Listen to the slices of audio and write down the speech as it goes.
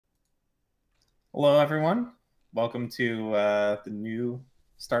Hello, everyone. Welcome to the new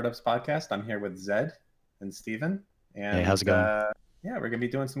Startups podcast. I'm here with Zed and Steven. Hey, how's it And going? yeah, we're going to be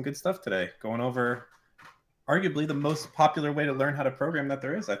doing some good stuff today, going over arguably the most popular way to learn how to program that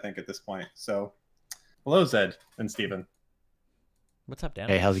there is, I think, at this point. So, hello, Zed and Steven. What's up, Dan?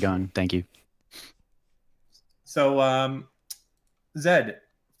 Hey, how's it going? Thank you. So, Zed,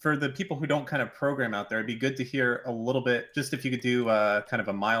 for the people who don't kind of program out there, it'd be good to hear a little bit, just if you could do kind of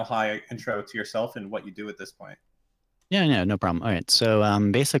a mile high intro to yourself and what you do at this point. Yeah, no problem. All right. So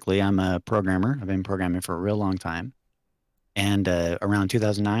basically, I'm a programmer. I've been programming for a real long time. And around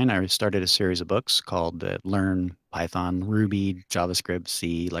 2009, I started a series of books called Learn Python, Ruby, JavaScript,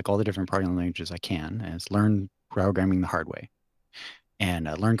 C, like all the different programming languages I can. And it's Learn Programming the Hard Way and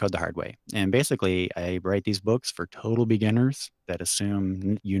Learn Code the Hard Way. And basically, I write these books for total beginners that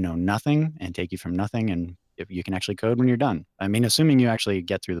assume you know nothing and take you from nothing. And if you can actually code when you're done. I mean, assuming you actually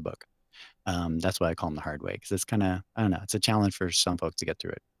get through the book. That's why I call them the hard way, because it's kind of, I don't know, it's a challenge for some folks to get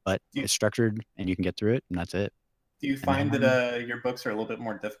through it, but Do you, it's structured and you can get through it, and that's it. Do you And find that your books are a little bit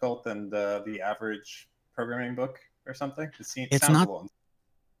more difficult than the average programming book or something? it's Sounds a not little.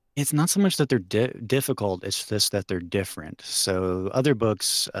 it's not so much that they're difficult, it's just that they're different. So other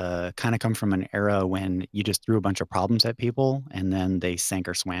books kind of come from an era when you just threw a bunch of problems at people and then they sank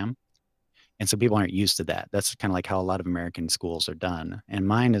or swam. And so people aren't used to that. That's kind of like how a lot of American schools are done. And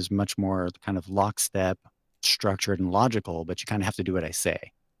mine is much more kind of lockstep, structured and logical, but you kind of have to do what I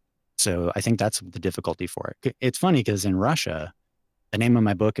say. So I think that's the difficulty for it. It's funny because in Russia, the name of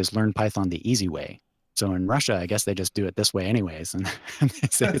my book is Learn Python the Easy Way. So in Russia, I guess they just do it this way anyways, and they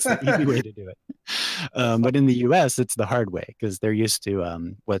say it's the easy way to do it. But in the U.S., it's the hard way because they're used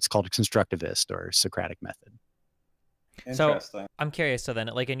to what's called a constructivist or Socratic method. So Interesting. I'm curious. So then,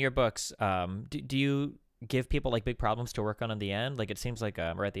 like in your books, do you give people like big problems to work on in the end? Like it seems like,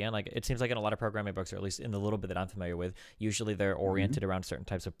 or at the end, like it seems like in a lot of programming books, or at least in the little bit that I'm familiar with, usually they're oriented around certain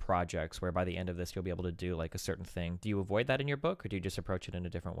types of projects where by the end of this, you'll be able to do like a certain thing. Do you avoid that in your book, or do you just approach it in a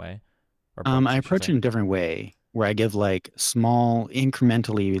different way? Or books, I I should approach it say. in a different way where I give like small,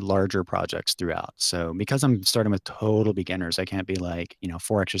 incrementally larger projects throughout. So because I'm starting with total beginners, I can't be like,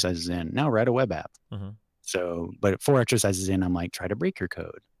 4 exercises in, now write a web app. Mm-hmm. So, but 4 exercises in, I'm like, try to break your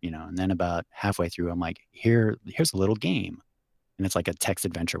code, and then about halfway through, I'm like, here's a little game. And it's like a text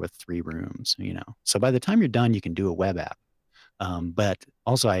adventure with 3 rooms. So by the time you're done, you can do a web app. But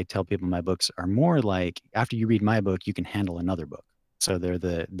also I tell people my books are more like, after you read my book, you can handle another book. So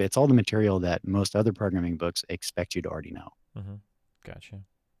it's all the material that most other programming books expect you to already know. Mm-hmm. Gotcha.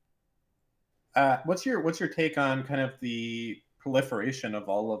 What's your take on kind of the proliferation of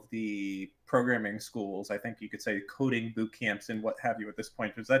all of the programming schools? I think you could say coding boot camps and what have you at this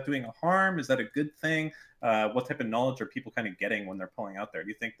point. Is that doing a harm? Is that a good thing? What type of knowledge are people kind of getting when they're pulling out there? Do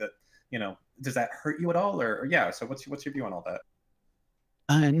you think that, does that hurt you at all? Or yeah, so what's your view on all that?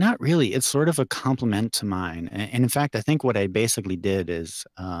 Not really. It's sort of a complement to mine. And in fact, I think what I basically did is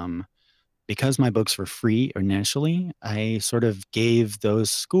because my books were free initially, I sort of gave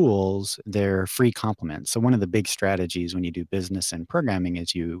those schools their free complement. So one of the big strategies when you do business and programming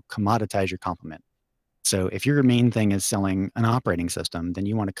is you commoditize your complement. So if your main thing is selling an operating system, then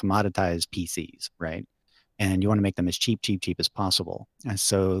you want to commoditize PCs, right? And you want to make them as cheap as possible. And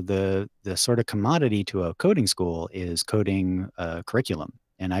so the sort of commodity to a coding school is coding curriculum.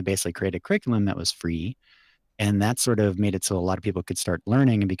 And I basically created curriculum that was free. And that sort of made it so a lot of people could start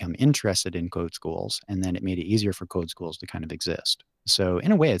learning and become interested in code schools. And then it made it easier for code schools to kind of exist. So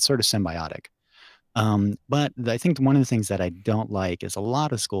in a way, it's sort of symbiotic. But I think one of the things that I don't like is a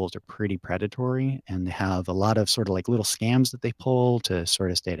lot of schools are pretty predatory and they have a lot of sort of like little scams that they pull to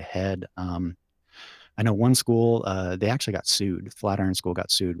sort of stay ahead. I know one school, they actually got sued. Flatiron School got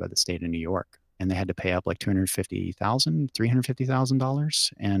sued by the state of New York, and they had to pay up like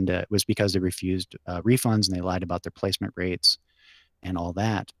 $350,000, and it was because they refused refunds and they lied about their placement rates and all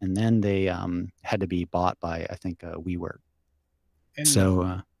that. And then they had to be bought by, I think, WeWork. And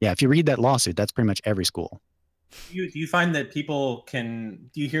So yeah, if you read that lawsuit, that's pretty much every school. do you find that do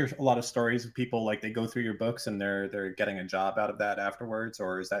you hear a lot of stories of people like they go through your books and they're getting a job out of that afterwards,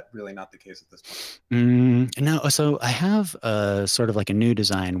 or is that really not the case at this point? No, so I have sort of like a new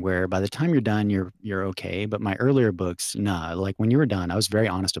design where by the time you're done, you're okay. But my earlier books, nah, like when you were done, I was very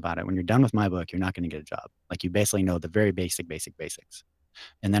honest about it. When you're done with my book, you're not going to get a job. Like you basically know the very basics.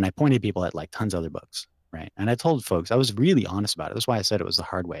 And then I pointed people at like tons of other books, right? And I told folks, I was really honest about it. That's why I said it was the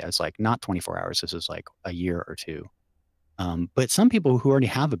hard way. I was like, not 24 hours. This is like a year or two. But some people who already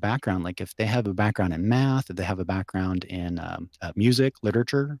have a background, like if they have a background in math, if they have a background in music,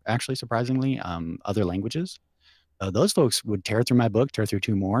 literature, actually, surprisingly, other languages, those folks would tear through my book, tear through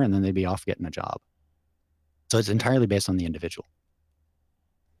two more, and then they'd be off getting a job. So it's entirely based on the individual.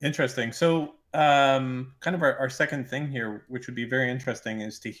 Interesting. So, kind of our second thing here, which would be very interesting,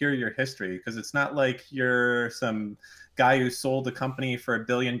 is to hear your history, because it's not like you're some guy who sold a company for $1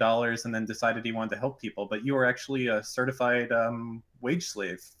 billion and then decided he wanted to help people, but you were actually a certified wage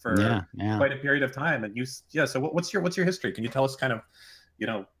slave for quite a period of time. And so what's your history? Can you tell us kind of,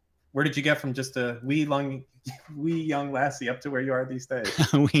 where did you get from just a wee young lassie up to where you are these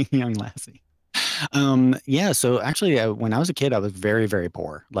days? Wee young lassie. Yeah, so actually when I was a kid, I was very, very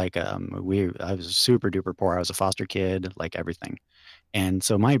poor. Like I was super duper poor. I was a foster kid, like everything. And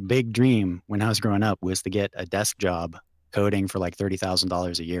so my big dream when I was growing up was to get a desk job coding for like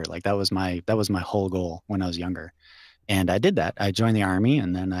 $30,000 a year. Like that was my whole goal when I was younger. And I did that. I joined the army,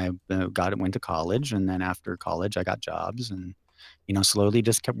 and then I went to college, and then after college I got jobs, and slowly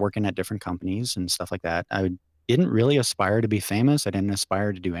just kept working at different companies and stuff like that. I didn't really aspire to be famous. I didn't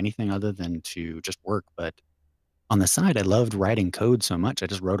aspire to do anything other than to just work. But on the side, I loved writing code so much. I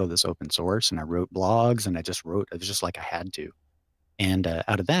just wrote all this open source, and I wrote blogs, and I just wrote. It was just like I had to. And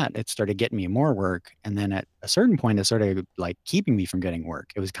out of that, it started getting me more work. And then at a certain point, it started like keeping me from getting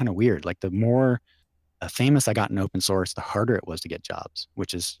work. It was kind of weird. Like the more famous I got in open source, the harder it was to get jobs,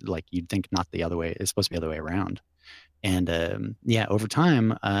 which is like you'd think not the other way. It's supposed to be the other way around. And yeah, over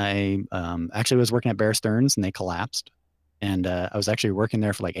time, I actually was working at Bear Stearns, and they collapsed. And I was actually working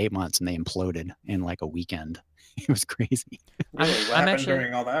there for like 8 months, and they imploded in like a weekend. It was crazy. Really? What happened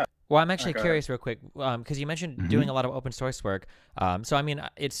during all that? Well, I'm actually curious real quick, because you mentioned doing a lot of open source work. So, I mean,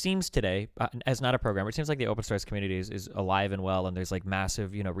 it seems today, as not a programmer, it seems like the open source community is alive and well, and there's like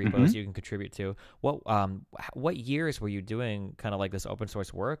massive, repos you can contribute to. What years were you doing kind of like this open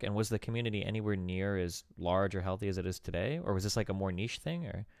source work, and was the community anywhere near as large or healthy as it is today, or was this like a more niche thing,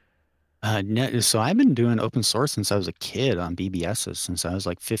 or? No, so I've been doing open source since I was a kid on BBSs. Since I was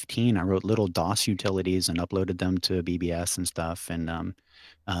like 15, I wrote little DOS utilities and uploaded them to BBS and stuff. And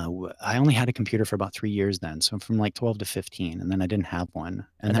I only had a computer for about 3 years then. So from like 12 to 15, and then I didn't have one.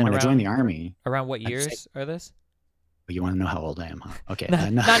 And then when I joined the army. Around what years are this? You want to know how old I am, huh? Okay.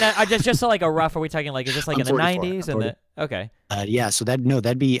 No, just so like a rough, are we talking like, is this like in the 90s? Okay. Yeah, so that'd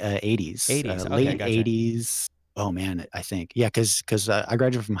be 80s. 80s, okay, late gotcha. 80s. Oh man, I think. Yeah, because I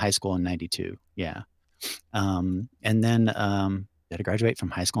graduated from high school in 92. Yeah. And then did I graduate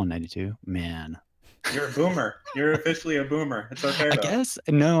from high school in 92? Man. You're a boomer. You're officially a boomer. It's okay though. I guess.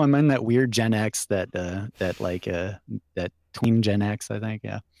 No, I'm in that weird Gen X that tween Gen X, I think.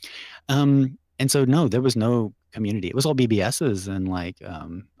 Yeah. And so no, there was no community. It was all BBSs, and like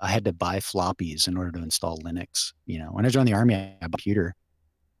I had to buy floppies in order to install Linux. When I joined the army, I bought a computer.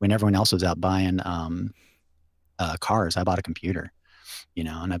 When everyone else was out buying cars, I bought a computer,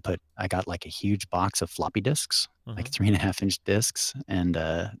 and I got like a huge box of floppy disks, like 3.5-inch disks, and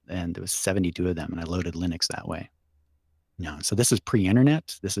there was 72 of them, and I loaded Linux that way. So this is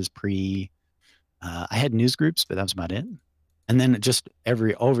pre-internet. This is I had news groups, but that was about it. And then just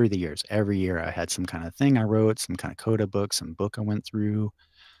over the years, every year I had some kind of thing I wrote, some kind of coda book, some book I went through.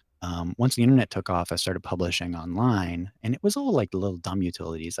 Once the internet took off, I started publishing online, and it was all like little dumb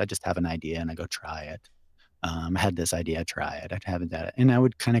utilities. I just have an idea and I go try it. I had this idea, try it. I'd have that, and I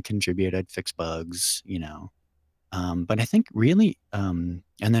would kind of contribute. I'd fix bugs, but I think really, and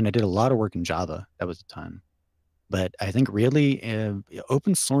then I did a lot of work in Java. That was a ton. But I think really,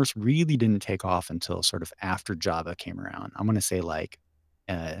 open source really didn't take off until sort of after Java came around. I'm going to say like,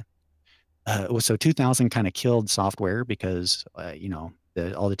 so 2000 kind of killed software because,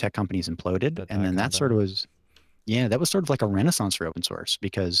 all the tech companies imploded, and then that sort of was. Yeah, that was sort of like a renaissance for open source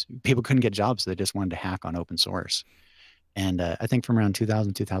because people couldn't get jobs. So they just wanted to hack on open source. And I think from around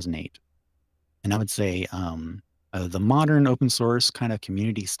 2000, 2008. And I would say the modern open source kind of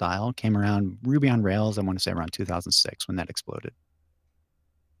community style came around Ruby on Rails, I want to say around 2006 when that exploded.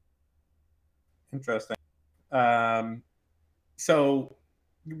 Interesting. So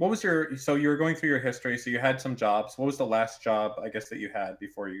what was so you were going through your history. So you had some jobs. What was the last job, I guess, that you had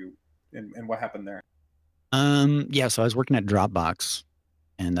before and what happened there? Yeah, so I was working at Dropbox,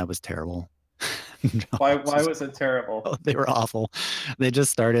 and that was terrible. Why was it terrible? Oh, they were awful. They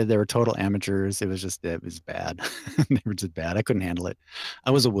just started. They were total amateurs. It was bad. They were just bad. I couldn't handle it.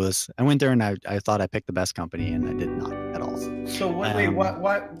 I was a wuss. I went there and I thought I picked the best company, and I did not at all. So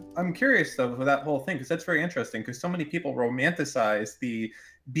what? I'm curious though with that whole thing, because that's very interesting. Because so many people romanticize the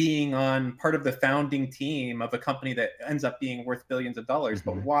being on part of the founding team of a company that ends up being worth billions of dollars.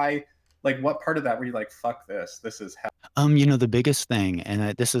 But why? Like, what part of that were you like, fuck this? This is hell. The biggest thing,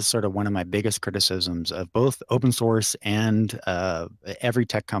 and this is sort of one of my biggest criticisms of both open source and every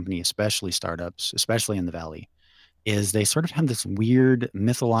tech company, especially startups, especially in the Valley, is they sort of have this weird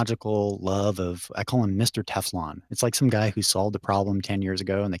mythological love of, I call him Mr. Teflon. It's like some guy who solved the problem 10 years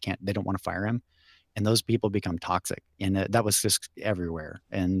ago and they don't want to fire him. And those people become toxic. And that was just everywhere.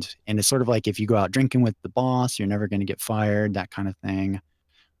 And it's sort of like if you go out drinking with the boss, you're never going to get fired, that kind of thing.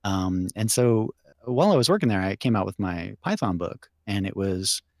 And so while I was working there, I came out with my Python book, and it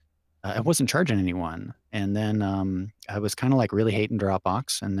was, I wasn't charging anyone. And then I was kind of like really hating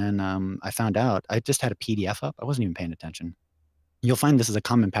Dropbox. And then I found out I just had a PDF up. I wasn't even paying attention. You'll find this is a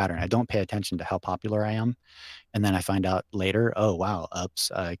common pattern. I don't pay attention to how popular I am. And then I find out later, oh, wow, ups,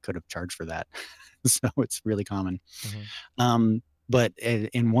 I could have charged for that. So it's really common. But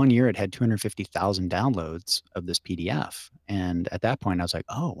in 1 year, it had 250,000 downloads of this PDF. And at that point, I was like,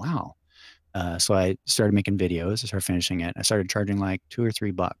 oh, wow. So I started making videos. I started finishing it. I started charging like $2 or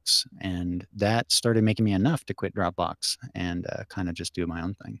 $3, and that started making me enough to quit Dropbox and kind of just do my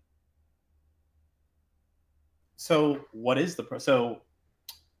own thing. So what is so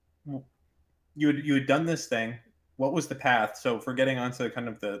you had done this thing. What was the path? So for getting onto kind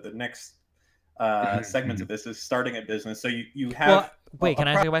of the next segments of this is starting a business. So you have. Well, wait, can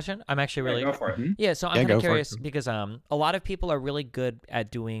I ask you a question? I'm actually really. Go for it. Yeah, so I'm kind of curious because a lot of people are really good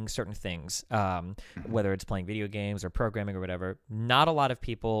at doing certain things, whether it's playing video games or programming or whatever. Not a lot of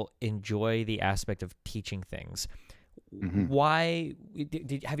people enjoy the aspect of teaching things. Why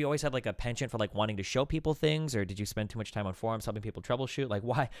have you always had like a penchant for like wanting to show people things, or did you spend too much time on forums helping people troubleshoot? Like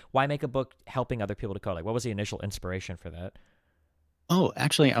why make a book helping other people to code? Like what was the initial inspiration for that? Oh,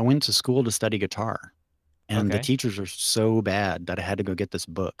 actually, I went to school to study guitar, and the teachers were so bad that I had to go get this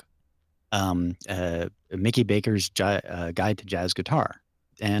book, Mickey Baker's Guide to Jazz Guitar.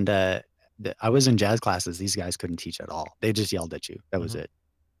 And I was in jazz classes. These guys couldn't teach at all. They just yelled at you. That was it.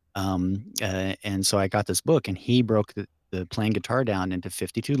 And so I got this book, and he broke the playing guitar down into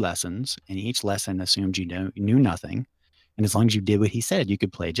 52 lessons, and each lesson assumed you knew nothing. And as long as you did what he said, you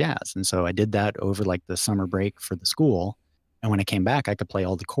could play jazz. And so I did that over like the summer break for the school. And when I came back, I could play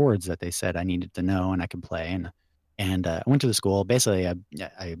all the chords that they said I needed to know, and I could play. And I went to the school. Basically, I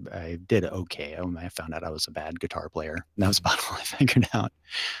did okay. I found out I was a bad guitar player. That was about all I figured out.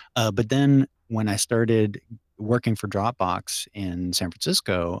 But then when I started working for Dropbox in San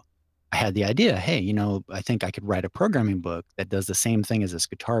Francisco, I had the idea, hey, I think I could write a programming book that does the same thing as this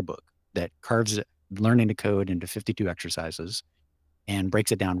guitar book, that carves learning to code into 52 exercises and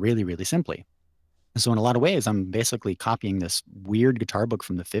breaks it down really, really simply. So in a lot of ways, I'm basically copying this weird guitar book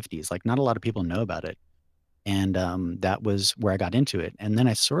from the 50s. Like not a lot of people know about it. And that was where I got into it. And then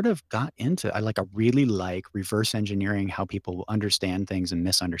I sort of got into, I really like reverse engineering how people understand things and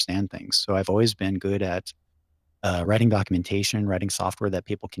misunderstand things. So I've always been good at writing documentation, writing software that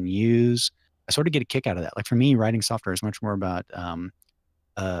people can use. I sort of get a kick out of that. Like for me, writing software is much more about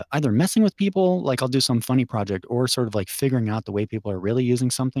either messing with people, like I'll do some funny project, or sort of like figuring out the way people are really using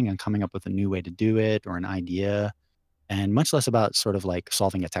something and coming up with a new way to do it or an idea, and much less about sort of like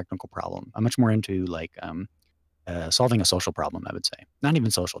solving a technical problem. I'm much more into like solving a social problem, I would say. Not even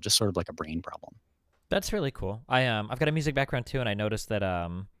social, just sort of like a brain problem. That's really cool. I've got a music background too, and I noticed that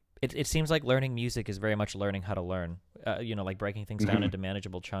it seems like learning music is very much learning how to learn. Like breaking things down into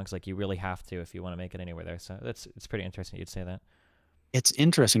manageable chunks. Like you really have to if you want to make it anywhere there. So it's pretty interesting you'd say that. It's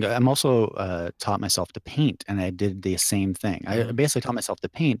interesting. I'm also taught myself to paint, and I did the same thing. I basically taught myself to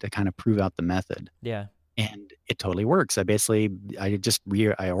paint to kind of prove out the method. Yeah. And it totally works. I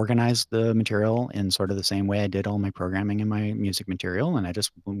organized the material in sort of the same way I did all my programming and my music material. And I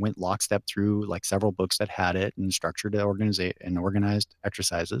just went lockstep through like several books that had it and structured it, organized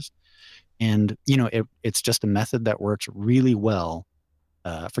exercises. And, it's just a method that works really well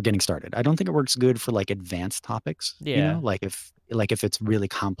for getting started. I don't think it works good for like advanced topics. Yeah. Like if it's really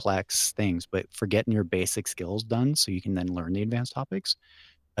complex things, but for getting your basic skills done so you can then learn the advanced topics,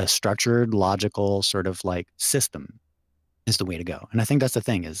 a structured, logical sort of like system is the way to go. And I think that's the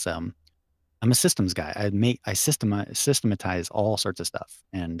thing is I'm a systems guy. I systematize all sorts of stuff.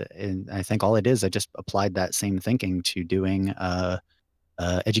 And I think all it is, I just applied that same thinking to doing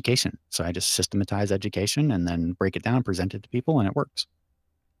education. So I just systematize education and then break it down, present it to people, and it works.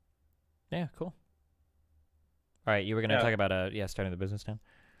 Yeah, cool. All right, you were going to talk about starting the business now?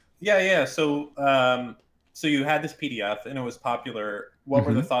 Yeah. So you had this PDF and it was popular. What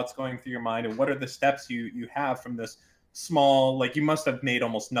were the thoughts going through your mind, and what are the steps you have from this small, like you must have made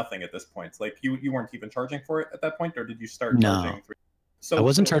almost nothing at this point. Like you weren't even charging for it at that point, or did you start charging? I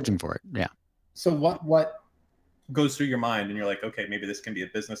wasn't charging for it. Yeah. So what goes through your mind and you're like, okay, maybe this can be a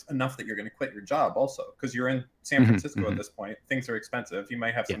business enough that you're going to quit your job also, because you're in San Francisco at this point. Things are expensive. You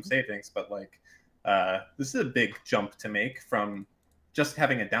might have some savings, but like this is a big jump to make from just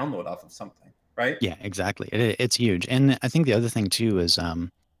having a download off of something, right? Yeah, exactly. It's huge. And I think the other thing too is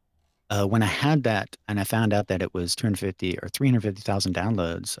when I had that and I found out that it was 250 or 350,000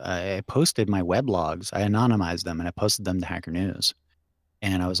 downloads, I posted my weblogs. I anonymized them and I posted them to Hacker News.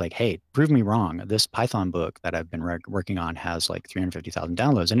 And I was like, hey, prove me wrong. This Python book that I've been working on has like 350,000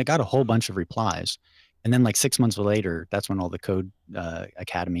 downloads. And it got a whole bunch of replies. And then like 6 months later, that's when all the Code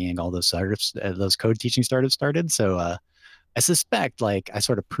Academy and all those startups, those code teaching startups started. So I suspect like I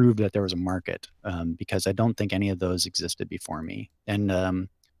sort of proved that there was a market because I don't think any of those existed before me. And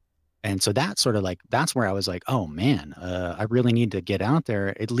so that's sort of like, that's where I was like, oh man, I really need to get out there,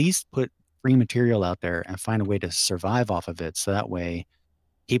 at least put free material out there and find a way to survive off of it. So that way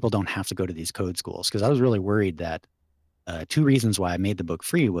people don't have to go to these code schools. Cause I was really worried that two reasons why I made the book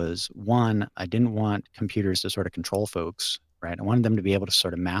free was one, I didn't want computers to sort of control folks, right? I wanted them to be able to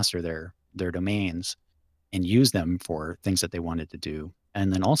sort of master their domains and use them for things that they wanted to do.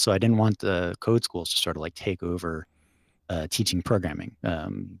 And then also I didn't want the code schools to sort of like take over teaching programming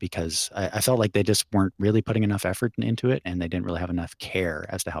because I felt like they just weren't really putting enough effort into it and they didn't really have enough care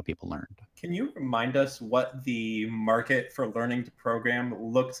as to how people learned. Can you remind us what the market for learning to program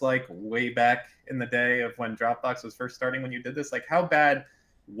looked like way back in the day of when Dropbox was first starting when you did this? Like, how bad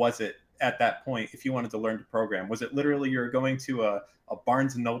was it at that point if you wanted to learn to program? Was it literally you're going to a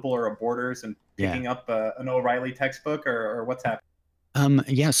Barnes & Noble or a Borders and picking up an O'Reilly textbook, or what's happening?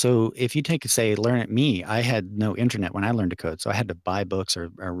 Yeah. So if you take, say, Learn at Me, I had no internet when I learned to code. So I had to buy books or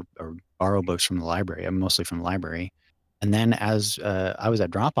borrow books from the library. I'm mostly from the library. And then as I was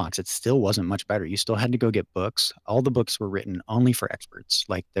at Dropbox, it still wasn't much better. You still had to go get books. All the books were written only for experts.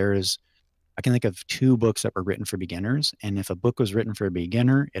 Like I can think of 2 books that were written for beginners. And if a book was written for a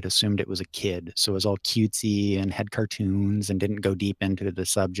beginner, it assumed it was a kid. So it was all cutesy and had cartoons and didn't go deep into the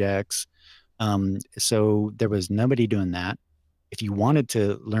subjects. So there was nobody doing that. If you wanted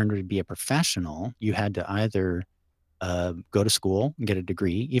to learn to be a professional, you had to either go to school and get a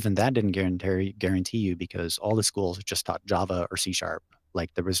degree. Even that didn't guarantee you because all the schools just taught Java or C#.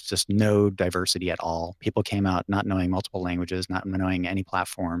 Like there was just no diversity at all. People came out not knowing multiple languages, not knowing any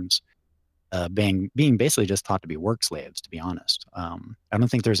platforms, being basically just taught to be work slaves, to be honest. I don't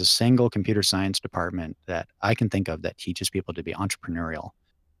think there's a single computer science department that I can think of that teaches people to be entrepreneurial.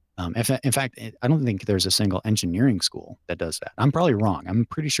 In fact, I don't think there's a single engineering school that does that. I'm probably wrong. I'm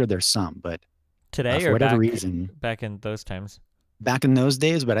pretty sure there's some, but today for or whatever reason, back in those times, back in those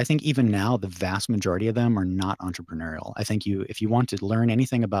days. But I think even now, the vast majority of them are not entrepreneurial. I think if you want to learn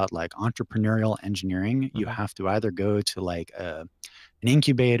anything about like entrepreneurial engineering, you have to either go to like an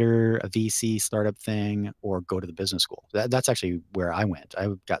incubator, a VC startup thing, or go to the business school. That's actually where I went. I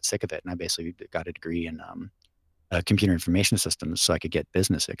got sick of it, and I basically got a degree in computer information systems so I could get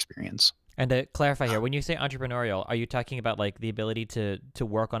business experience. And to clarify here, when you say entrepreneurial, are you talking about like the ability to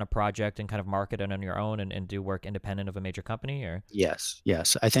work on a project and kind of market it on your own and do work independent of a major company? Or Yes.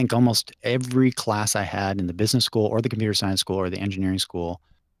 I think almost every class I had in the business school or the computer science school or the engineering school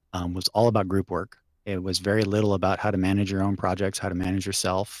was all about group work. It was very little about how to manage your own projects, how to manage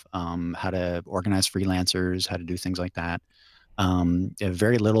yourself, how to organize freelancers, how to do things like that.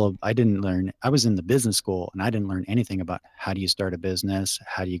 Very little. I didn't learn. I was in the business school and I didn't learn anything about how do you start a business,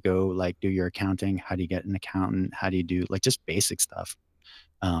 how do you go like do your accounting, how do you get an accountant, how do you do like just basic stuff,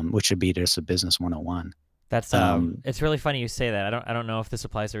 which should be just a business 101. That's it's really funny you say that. I don't know if this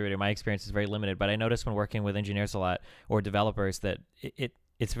applies to everybody. My experience is very limited, but I notice when working with engineers a lot or developers that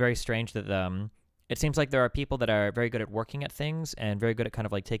it's very strange that it seems like there are people that are very good at working at things and very good at kind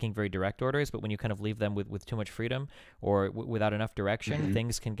of like taking very direct orders, but when you kind of leave them with too much freedom or without enough direction,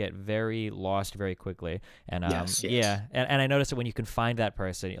 things can get very lost very quickly. And yes. Yeah, and I noticed that when you can find that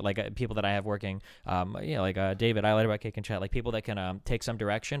person, like people that I have working, like David, I like about Cake and Chat, like people that can take some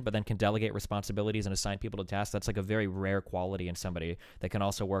direction, but then can delegate responsibilities and assign people to tasks. That's like a very rare quality in somebody that can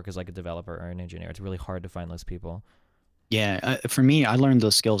also work as like a developer or an engineer. It's really hard to find those people. Yeah, for me, I learned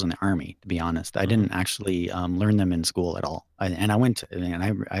those skills in the Army, to be honest. I didn't actually learn them in school at all. I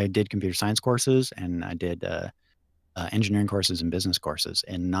did computer science courses and I did engineering courses and business courses.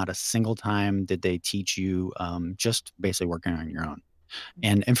 And not a single time did they teach you just basically working on your own.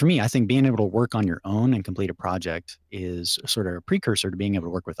 And for me, I think being able to work on your own and complete a project is sort of a precursor to being able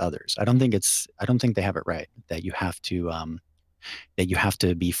to work with others. I don't think they have it right that you have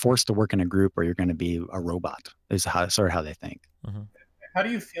to be forced to work in a group or you're going to be a robot is sort of how they think. How do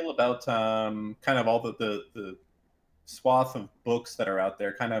you feel about kind of all the swath of books that are out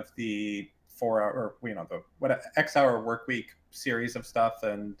there, kind of the 4-hour, the X-hour work week series of stuff,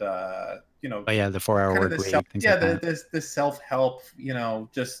 and the 4-hour work week. The self-help,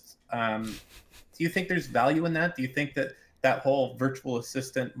 just do you think there's value in that? Do you think that that whole virtual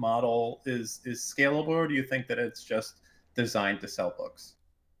assistant model is scalable, or do you think that it's just designed to sell books?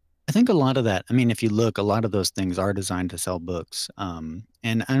 I think a lot of that, I mean, if you look, a lot of those things are designed to sell books. And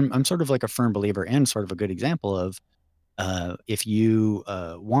I'm sort of like a firm believer and sort of a good example of if you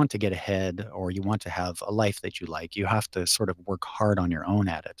want to get ahead or you want to have a life that you like, you have to sort of work hard on your own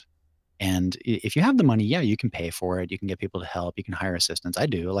at it. And if you have the money, yeah, you can pay for it. You can get people to help. You can hire assistants. I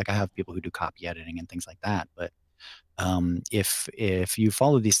do. Like I have people who do copy editing and things like that. But if you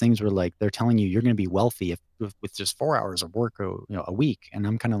follow these things where like they're telling you you're going to be wealthy if with just 4 hours of work a week, and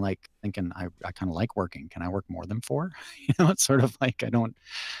I'm kind of like thinking I kind of like working. Can I work more than four? It's sort of like I don't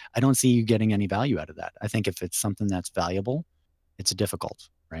see you getting any value out of that. I think if it's something that's valuable, it's difficult,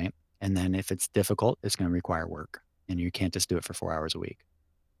 right? And then if it's difficult, it's going to require work, and you can't just do it for 4 hours a week.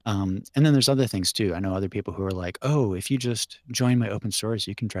 And then there's other things too. I know other people who are like, oh, if you just join my open source,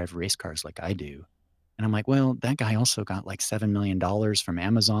 you can drive race cars like I do. And I'm like, well, that guy also got like $7 million from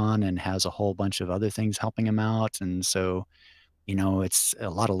Amazon and has a whole bunch of other things helping him out. And so, it's a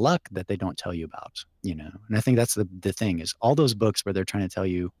lot of luck that they don't tell you about. And I think that's the thing is all those books where they're trying to tell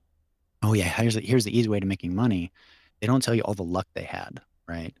you, oh yeah, here's the easy way to making money. They don't tell you all the luck they had.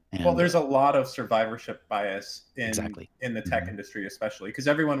 Right. Well, And there's a lot of survivorship bias exactly. in the tech industry, especially because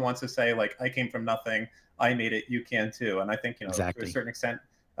everyone wants to say like, I came from nothing, I made it, you can too. And I think, to a Exactly. certain extent,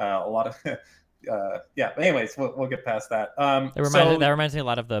 a lot of yeah. But anyways, we'll get past that. That reminds me a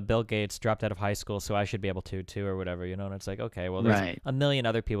lot of the Bill Gates dropped out of high school, so I should be able to too, or whatever, And it's like, okay, well, there's Right. a million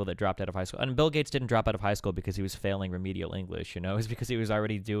other people that dropped out of high school, and Bill Gates didn't drop out of high school because he was failing remedial English. It's because he was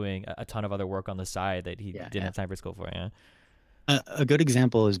already doing a ton of other work on the side that he didn't have time for school for. Yeah. A good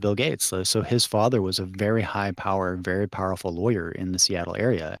example is Bill Gates. So his father was a very high power, very powerful lawyer in the Seattle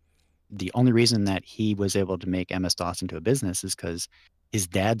area. The only reason that he was able to make MS-DOS into a business is because his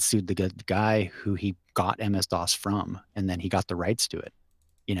dad sued the guy who he got MS-DOS from, and then he got the rights to it.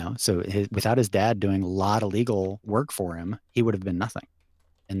 So without his dad doing a lot of legal work for him, he would have been nothing.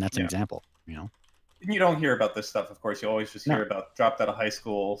 And that's an example. You don't hear about this stuff, of course. You always just hear about dropped out of high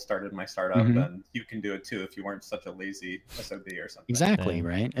school, started my startup, and you can do it too if you weren't such a lazy SOB or something. Exactly,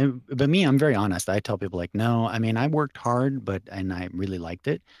 right? But me, I'm very honest. I tell people like, no, I mean, I worked hard, and I really liked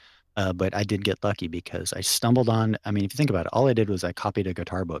it. But I did get lucky because I stumbled on, I mean, if you think about it, all I did was I copied a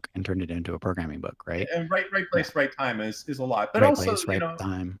guitar book and turned it into a programming book, right? And right place, right time is a lot. But right also, place, right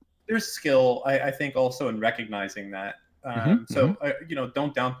time. There's skill, I think, also in recognizing that. So,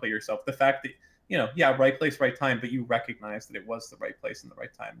 don't downplay yourself. The fact that, right place, right time, but you recognize that it was the right place and the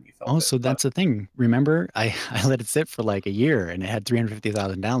right time. And you felt also, that's the thing. Remember, I let it sit for like a year and it had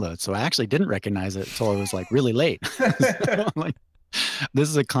 350,000 downloads. So I actually didn't recognize it until it was like really late. So, like, this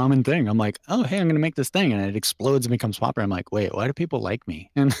is a common thing. I'm like, oh, hey, I'm going to make this thing. And it explodes and becomes popular. I'm like, wait, why do people like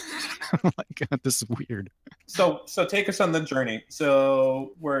me? And I'm like, this is weird. So take us on the journey.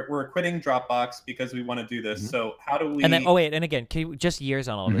 So we're quitting Dropbox because we want to do this. So how do we... And then, and again, can you just years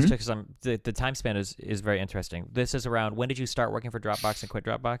on all of this? Because the time span is very interesting. This is around, when did you start working for Dropbox and quit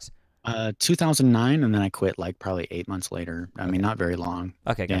Dropbox? 2009. And then I quit like probably 8 months later. I mean, not very long.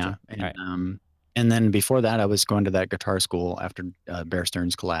 Okay, gotcha. Yeah. And, all right. And then before that, I was going to that guitar school after Bear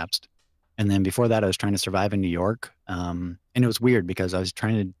Stearns collapsed. And then before that, I was trying to survive in New York. And it was weird because I was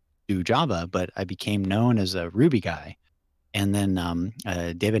trying to do Java, but I became known as a Ruby guy. And then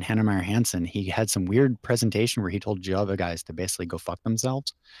David Hannemeyer Hansen, he had some weird presentation where he told Java guys to basically go fuck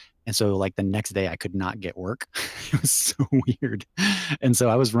themselves. And so like the next day I could not get work. It was so weird. And so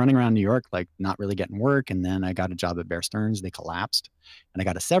I was running around New York, like not really getting work. And then I got a job at Bear Stearns. They collapsed and I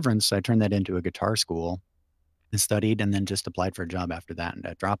got a severance. So I turned that into a guitar school and studied and then just applied for a job after that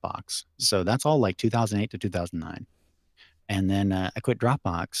at Dropbox. So that's all like 2008 to 2009. And then I quit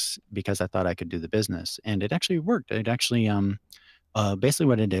Dropbox because I thought I could do the business, and it actually worked. It actually, basically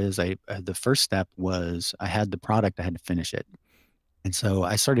what it is, the first step was I had the product, I had to finish it. And so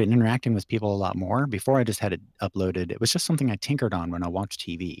I started interacting with people a lot more. Before I just had it uploaded. It was just something I tinkered on when I watched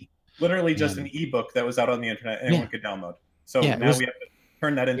TV. Literally just an ebook that was out on the internet anyone could download. So now we have to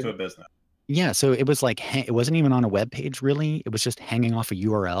turn that into a business. Yeah, so it was like, it wasn't even on a web page really. It was just hanging off a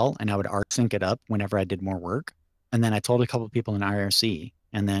URL, and I would sync it up whenever I did more work. And then I told a couple of people in IRC,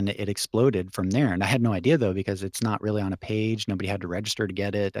 and then it exploded from there. And I had no idea though, because it's not really on a page. Nobody had to register to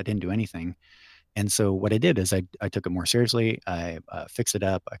get it. I didn't do anything. And so what I did is I took it more seriously. I fixed it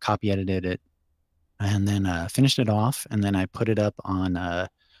up. I copy edited it, and then finished it off. And then I put it up on,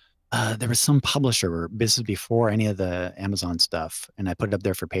 there was some publisher, this is before any of the Amazon stuff. And I put it up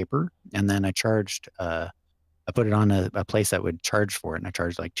there for paper. And then I charged, I put it on a place that would charge for it. And I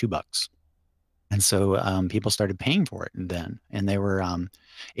charged like $2. And so people started paying for it then, and they were,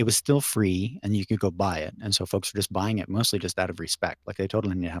 it was still free and you could go buy it. And so folks were just buying it mostly just out of respect. Like they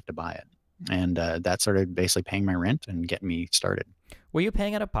totally didn't have to buy it. And that started basically paying my rent and getting me started. Were you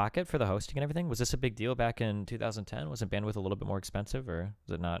paying out of pocket for the hosting and everything? Was this a big deal back in 2010? Wasn't bandwidth a little bit more expensive, or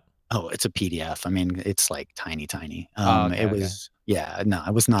was it not? Oh, it's a PDF. I mean, it's like tiny, tiny. Oh, okay, It was, yeah, no,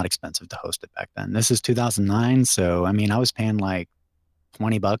 it was not expensive to host it back then. This is 2009. So, I mean, I was paying like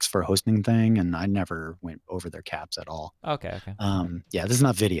 $20 for a hosting thing, and I never went over their caps at all. Okay. Yeah, this is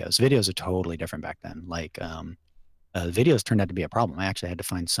not videos. Videos are totally different back then. Like, videos turned out to be a problem. I actually had to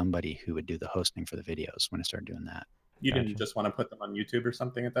find somebody who would do the hosting for the videos when I started doing that. You didn't just want to put them on YouTube or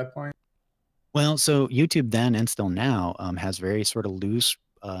something at that point? Well, so YouTube then and still now has very sort of loose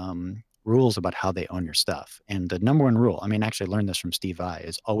rules about how they own your stuff. And the number one rule, I mean, I actually learned this from Steve Vai,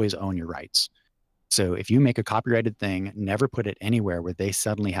 is always own your rights. So if you make a copyrighted thing, never put it anywhere where they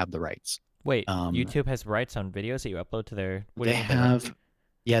suddenly have the rights. Wait, YouTube has rights on videos that you upload to their... They have,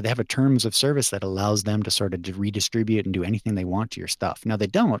 yeah, they have a terms of service that allows them to sort of redistribute and do anything they want to your stuff. Now they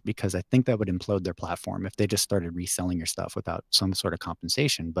don't, because I think that would implode their platform if they just started reselling your stuff without some sort of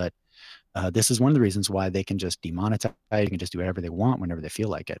compensation. But this is one of the reasons why they can just demonetize. You can just do whatever they want whenever they feel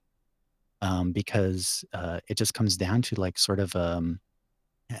like it, because it just comes down to like sort of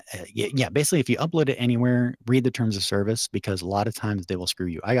yeah, basically if you upload it anywhere, read the terms of service, because a lot of times they will screw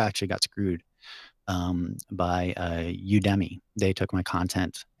you. I actually got screwed by Udemy. They took my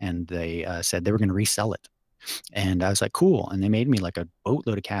content and they said they were going to resell it. And I was like, cool. And they made me like a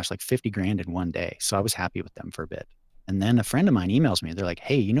boatload of cash, like 50 grand in one day. So I was happy with them for a bit. And then a friend of mine emails me. They're like,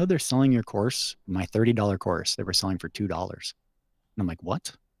 hey, you know, they're selling your course, my $30 course, they were selling for $2. And I'm like,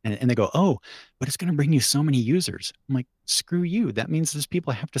 what? And they go, oh, but it's going to bring you so many users. I'm like, screw you. That means there's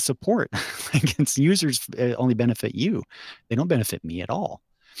people I have to support. Like, it's users only benefit you. They don't benefit me at all.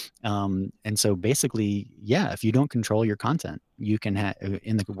 And so basically, yeah, if you don't control your content, you can have,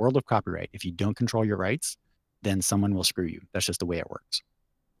 in the world of copyright, if you don't control your rights, then someone will screw you. That's just the way it works.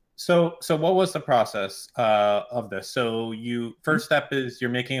 So what was the process of this? So first step is you're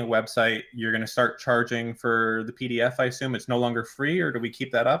making a website. You're going to start charging for the PDF. I assume it's no longer free, or do we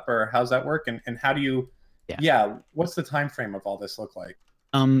keep that up, or how's that work? And how do you? Yeah. What's the time frame of all this look like?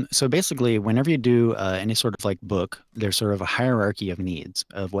 So basically, whenever you do any sort of like book, there's sort of a hierarchy of needs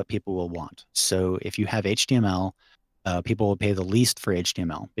of what people will want. So if you have HTML, people will pay the least for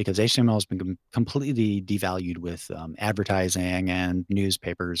HTML, because HTML has been completely devalued with advertising and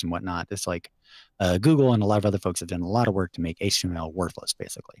newspapers and whatnot. It's like Google and a lot of other folks have done a lot of work to make HTML worthless,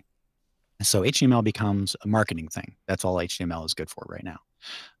 basically. So HTML becomes a marketing thing. That's all HTML is good for right now,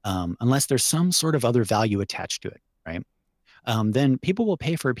 unless there's some sort of other value attached to it, right? Then people will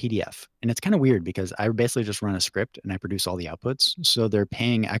pay for a PDF. And it's kind of weird because I basically just run a script and I produce all the outputs. So they're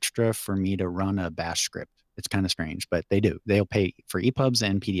paying extra for me to run a bash script. It's kind of strange, but they do. They'll pay for EPUBs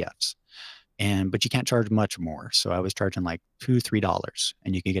and PDFs. But you can't charge much more. So I was charging like $2, $3,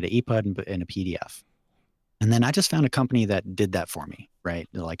 and you could get an EPUB and a PDF. And then I just found a company that did that for me, right?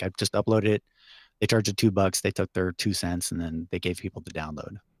 Like, I just uploaded it. They charged it $2. They took their 2 cents, and then they gave people the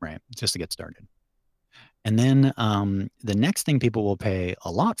download, right? Just to get started. And then the next thing people will pay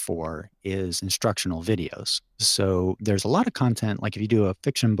a lot for is instructional videos. So there's a lot of content, like if you do a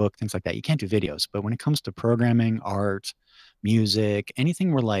fiction book, things like that, you can't do videos. But when it comes to programming, art, music,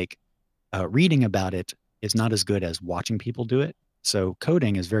 anything where like reading about it is not as good as watching people do it. So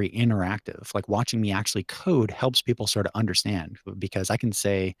coding is very interactive. Like watching me actually code helps people sort of understand, because I can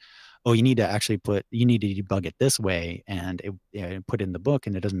say, oh, you need to debug it this way, and put it in the book,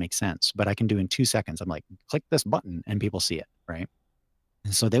 and it doesn't make sense. But I can do in 2 seconds. I'm like, click this button and people see it, right?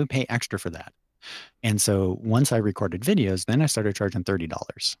 And so they would pay extra for that. And so once I recorded videos, then I started charging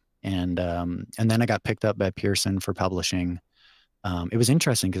 $30. And then I got picked up by Pearson for publishing. It was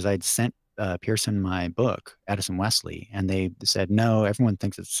interesting because I'd sent Pearson my book, Addison Wesley, and they said, no, everyone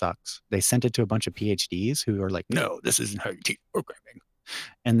thinks it sucks. They sent it to a bunch of PhDs who are like, no, this isn't how you teach programming.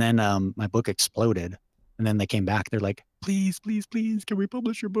 And then my book exploded. And then they came back. They're like, please, please, please, can we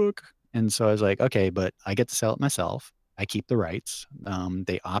publish your book? And so I was like, okay, but I get to sell it myself. I keep the rights.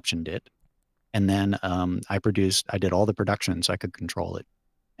 They optioned it. And then I did all the production so I could control it.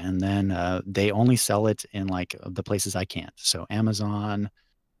 And then they only sell it in like the places I can't. So Amazon,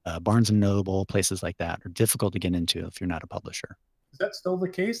 Barnes and Noble, places like that are difficult to get into if you're not a publisher. Is that still the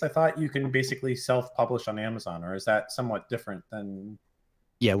case? I thought you can basically self-publish on Amazon, or is that somewhat different than...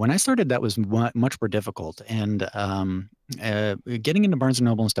 Yeah, when I started, that was much more difficult, and getting into Barnes and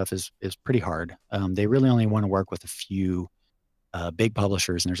Noble and stuff is pretty hard. They really only want to work with a few big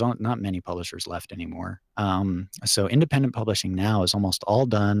publishers, and there's not many publishers left anymore. So independent publishing now is almost all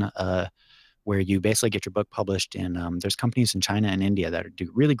done where you basically get your book published in, there's companies in China and India that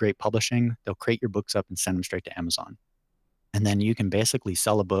do really great publishing. They'll crate your books up and send them straight to Amazon. And then you can basically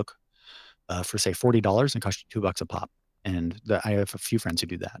sell a book for say $40 and cost you $2 a pop. And I have a few friends who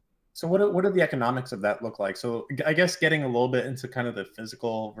do that. So what do the economics of that look like? So I guess getting a little bit into kind of the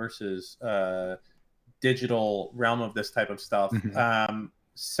physical versus digital realm of this type of stuff,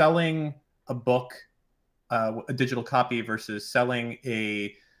 selling a book, a digital copy versus selling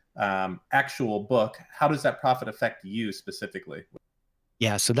a actual book, how does that profit affect you specifically?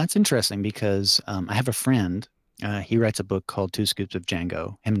 Yeah, so that's interesting because I have a friend, he writes a book called Two Scoops of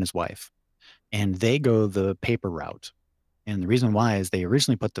Django, him and his wife, and they go the paper route. And the reason why is they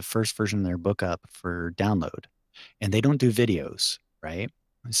originally put the first version of their book up for download, and they don't do videos, right?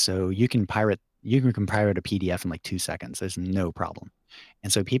 So you can pirate a PDF in like 2 seconds. There's no problem.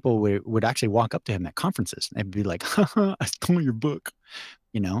 And so people would actually walk up to him at conferences and be like, haha, I stole your book,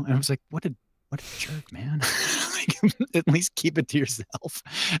 And I was like, what a jerk, man. Like, at least keep it to yourself.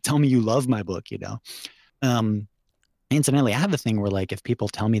 Tell me you love my book, Incidentally, I have a thing where like if people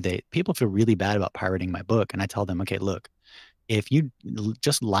tell me people feel really bad about pirating my book, and I tell them, okay, look, if you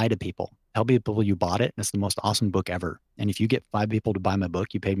just lie to people, tell people you bought it, and it's the most awesome book ever. And if you get 5 people to buy my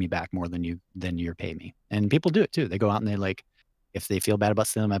book, you paid me back more than you're paid me. And people do it too. They go out and they like, if they feel bad about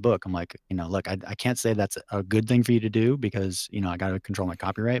stealing my book, I'm like, look, I can't say that's a good thing for you to do because, I got to control my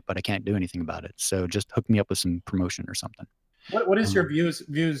copyright, but I can't do anything about it. So just hook me up with some promotion or something. What is your views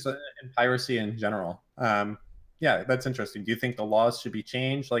in piracy in general? Yeah, that's interesting. Do you think the laws should be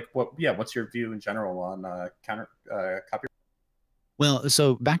changed? Like what's your view in general on copyright? Well,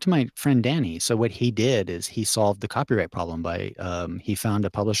 so back to my friend Danny. So what he did is he solved the copyright problem by he found a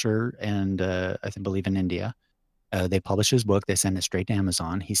publisher and I believe in India. They publish his book. They send it straight to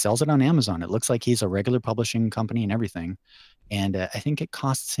Amazon. He sells it on Amazon. It looks like he's a regular publishing company and everything. And I think it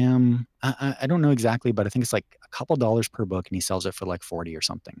costs him, I don't know exactly, but I think it's like a couple dollars per book, and he sells it for like 40 or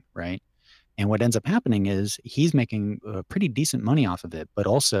something, right? And what ends up happening is he's making pretty decent money off of it, but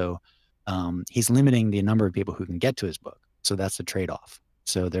also he's limiting the number of people who can get to his book. So that's the trade-off.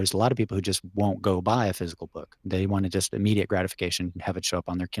 So there's a lot of people who just won't go buy a physical book. They want to just immediate gratification, have it show up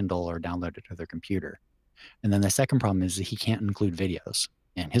on their Kindle or download it to their computer. And then the second problem is that he can't include videos.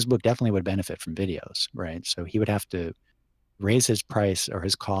 And his book definitely would benefit from videos, right? So he would have to raise his price or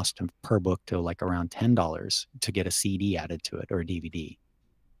his cost per book to like around $10 to get a CD added to it or a DVD.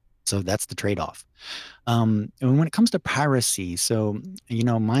 So that's the trade-off. And when it comes to piracy, so,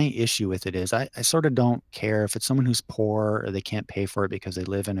 my issue with it is I sort of don't care if it's someone who's poor or they can't pay for it because they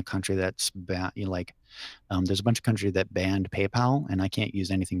live in a country that's bad. There's a bunch of countries that banned PayPal, and I can't use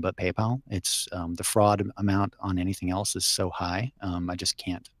anything but PayPal. It's the fraud amount on anything else is so high. I just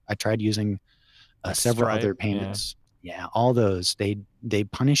can't. I tried using several Stripe, other payments. Yeah, all those. They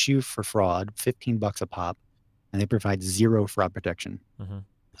punish you for fraud, $15 a pop, and they provide zero fraud protection.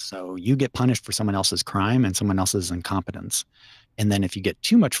 So you get punished for someone else's crime and someone else's incompetence. And then if you get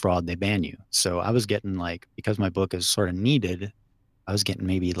too much fraud, they ban you. So I was getting because my book is sort of needed, I was getting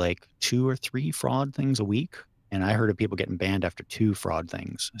maybe like 2 or 3 fraud things a week. And I heard of people getting banned after 2 fraud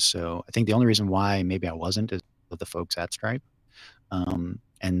things. So I think the only reason why maybe I wasn't is with the folks at Stripe.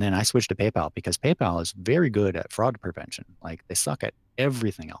 And then I switched to PayPal because PayPal is very good at fraud prevention. Like they suck at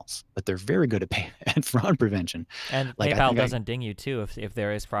everything else, but they're very good at fraud prevention. And PayPal doesn't ding you too if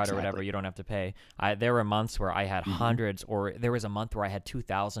there is fraud or whatever. You don't have to pay. There were months where I had hundreds, or there was a month where I had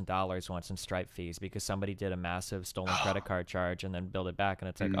 $2,000 once in Stripe fees because somebody did a massive stolen credit card charge and then billed it back. And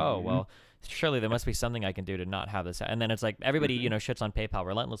it's like, oh well, surely there must be something I can do to not have this. And then it's like everybody shits on PayPal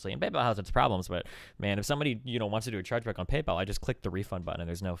relentlessly, and PayPal has its problems. But man, if somebody wants to do a chargeback on PayPal, I just click the refund button and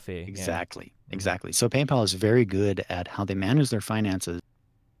there's no fee. Exactly. So PayPal is very good at how they manage their finances.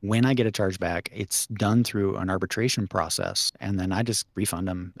 When I get a chargeback, it's done through an arbitration process, and then I just refund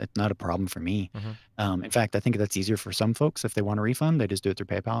them. It's not a problem for me. In fact, I think that's easier for some folks. If they want a refund, they just do it through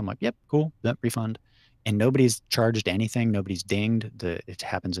PayPal. I'm like, yep, cool, that refund. And nobody's charged anything. Nobody's dinged. It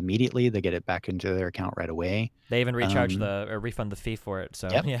happens immediately. They get it back into their account right away. They even recharge or refund the fee for it. So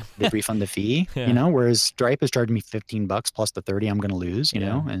yep, they refund the fee. Whereas Stripe is charging me $15 plus the 30 I'm going to lose.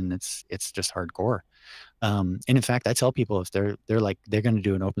 And it's just hardcore. And in fact, I tell people if they're going to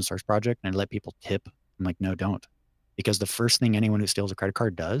do an open source project and I let people tip, I'm like, no, don't. Because the first thing anyone who steals a credit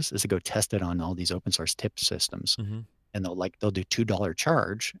card does is to go test it on all these open source tip systems. and they'll do $2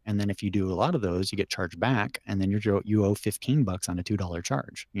 charge. And then if you do a lot of those, you get charged back. And then you owe $15 on a $2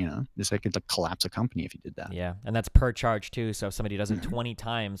 charge, you know, just like it's like collapse a company if you did that. Yeah. And that's per charge too. So if somebody does it 20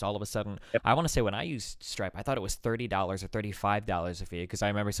 times, all of a sudden, Yep. I want to say when I used Stripe, I thought it was $30 or $35 a fee, because I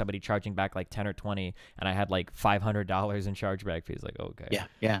remember somebody charging back like 10 or 20, and I had like $500 in chargeback fees. Like, okay. Yeah.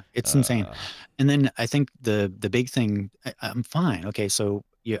 Yeah. It's insane. And then I think the big thing, I'm fine. Okay. So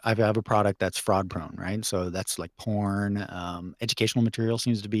I have a product that's fraud prone, right? So that's like porn, educational material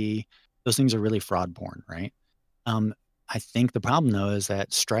seems to be, those things are really fraud porn, right? I think the problem though is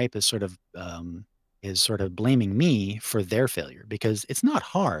that Stripe is sort of blaming me for their failure, because it's not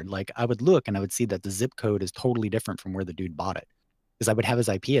hard. Like I would look and I would see that the zip code is totally different from where the dude bought it. Because I would have his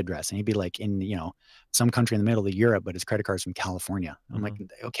IP address and he'd be like in, you know, some country in the middle of Europe, but his credit card's from California. I'm like,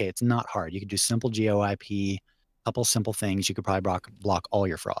 okay, it's not hard. You could do simple GeoIP, couple simple things. You could probably block all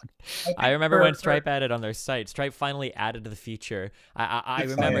your fraud. I remember when Stripe added on their site. Stripe finally added the feature. I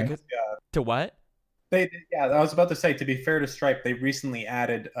remember to what? I was about to say, to be fair to Stripe, they recently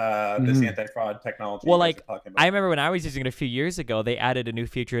added this anti-fraud technology. Well, like, I remember when I was using it a few years ago, they added a new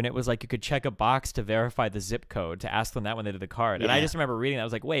feature, and it was like you could check a box to verify the zip code, to ask them that when they did the card. Yeah. And I just remember reading that. I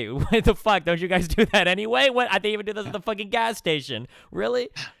was like, wait, what the fuck? Don't you guys do that anyway? What? I think even do this at the fucking gas station. Really?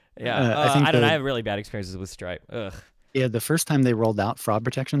 Yeah. I don't know. I have really bad experiences with Stripe. Ugh. Yeah, the first time they rolled out fraud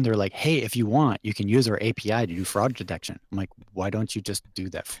protection, they're like, hey, if you want, you can use our API to do fraud detection. I'm like, why don't you just do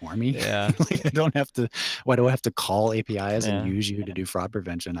that for me? Yeah. Like, why do I have to call APIs and use you to do fraud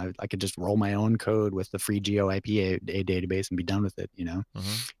prevention? I could just roll my own code with the free GeoIPA database and be done with it, you know?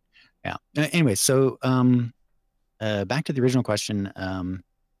 Yeah. Anyway, so back to the original question,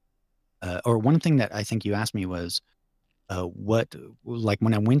 or one thing that I think you asked me was, like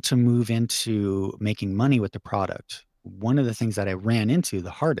when I went to move into making money with the product, one of the things that I ran into the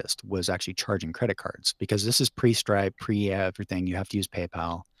hardest was actually charging credit cards, because this is pre-Stripe, pre-everything. You have to use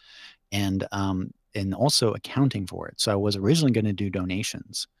PayPal, and also accounting for it. So I was originally going to do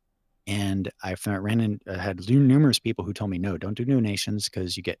donations, and I had numerous people who told me, no, don't do donations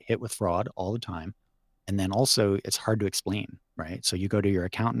because you get hit with fraud all the time. And then also it's hard to explain, right? So you go to your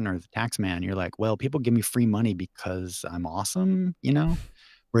accountant or the tax man, you're like, well, people give me free money because I'm awesome, you know?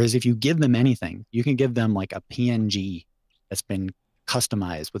 Whereas if you give them anything, you can give them like a PNG that's been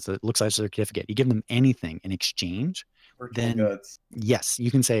customized with it looks like a certificate. You give them anything in exchange, then goods. Yes, you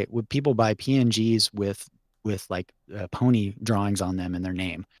can say, would people buy PNGs with like pony drawings on them in their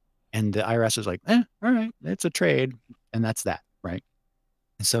name? And the IRS is like, all right, it's a trade. And that's that, right?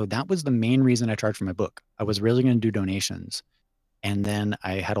 So that was the main reason I charged for my book. I was really going to do donations. And then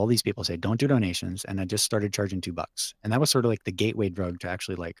I had all these people say, don't do donations. And I just started charging $2. And that was sort of like the gateway drug to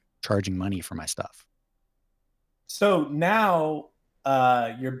actually like charging money for my stuff. So now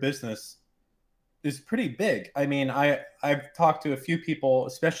your business is pretty big. I mean, I've talked to a few people,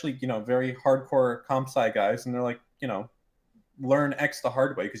 especially, you know, very hardcore comp sci guys, and they're like, you know, learn X the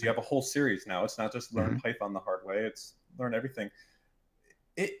hard way, because you have a whole series now. It's not just learn Python the hard way, it's learn everything.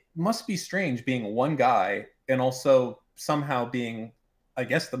 It must be strange being one guy and also somehow being, I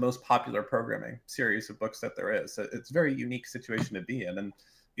guess, the most popular programming series of books that there is. It's a very unique situation to be in. And,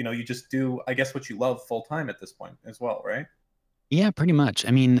 you know, you just do, I guess, what you love full time at this point as well, right? Yeah, pretty much.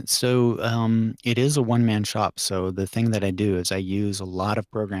 I mean, so it is a one-man shop. So the thing that I do is I use a lot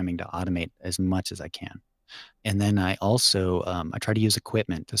of programming to automate as much as I can. And then I also, I try to use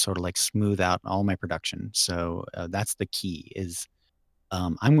equipment to sort of like smooth out all my production. So that's the key is,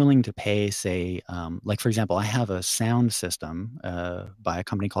 I'm willing to pay, say, like, for example, I have a sound system by a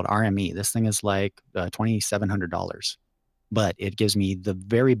company called RME. This thing is like $2,700, but it gives me the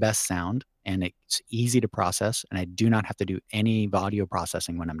very best sound, and it's easy to process, and I do not have to do any audio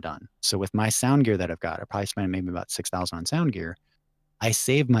processing when I'm done. So with my sound gear that I've got, I probably spent maybe about $6,000 on sound gear. I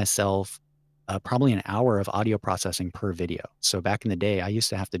save myself probably an hour of audio processing per video. So back in the day, I used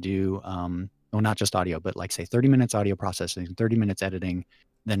to have to do well, not just audio, but like say 30 minutes audio processing, 30 minutes editing,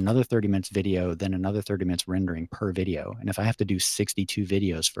 then another 30 minutes video, then another 30 minutes rendering per video. And if I have to do 62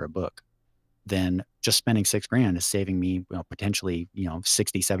 videos for a book, then just spending $6,000 is saving me, potentially,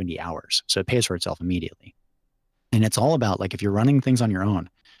 60, 70 hours. So it pays for itself immediately. And it's all about, like, if you're running things on your own,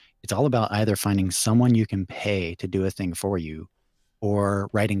 it's all about either finding someone you can pay to do a thing for you or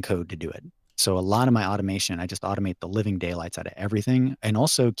writing code to do it. So a lot of my automation, I just automate the living daylights out of everything, and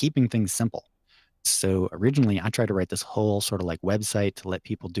also keeping things simple. So originally I tried to write this whole sort of like website to let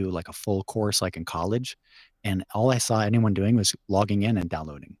people do like a full course like in college. And all I saw anyone doing was logging in and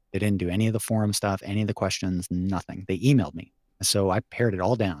downloading. They didn't do any of the forum stuff, any of the questions, nothing. They emailed me. So I pared it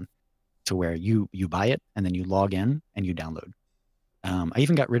all down to where you buy it and then you log in and you download. I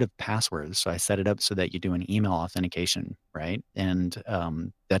even got rid of passwords. So I set it up so that you do an email authentication, right? And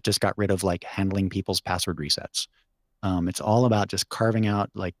that just got rid of like handling people's password resets. It's all about just carving out,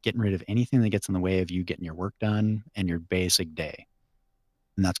 like getting rid of anything that gets in the way of you getting your work done and your basic day.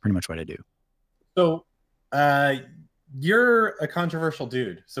 And that's pretty much what I do. So, uh, you're a controversial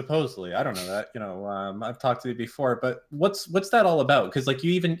dude, supposedly. I don't know that. I've talked to you before, but what's that all about? Because like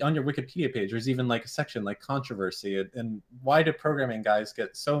you even on your Wikipedia page, there's even like a section like controversy. And why do programming guys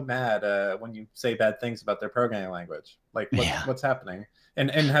get so mad when you say bad things about their programming language? Like what's happening? And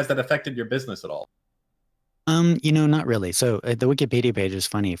has that affected your business at all? Not really. So the Wikipedia page is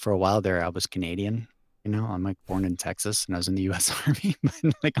funny. For a while there, I was Canadian. I'm like born in Texas and I was in the U.S. Army.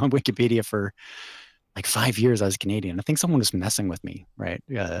 But like on Wikipedia for like 5 years, I was Canadian. I think someone was messing with me, right?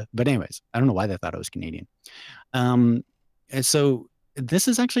 But anyways, I don't know why they thought I was Canadian. And so this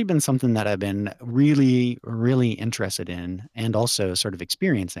has actually been something that I've been really, really interested in and also sort of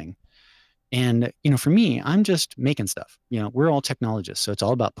experiencing. And, for me, I'm just making stuff. We're all technologists. So it's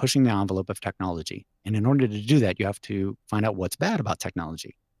all about pushing the envelope of technology. And in order to do that, you have to find out what's bad about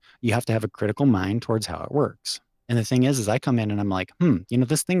technology. You have to have a critical mind towards how it works. And the thing is I come in and I'm like,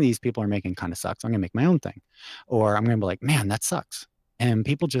 this thing these people are making kind of sucks. I'm going to make my own thing. Or I'm going to be like, man, that sucks. And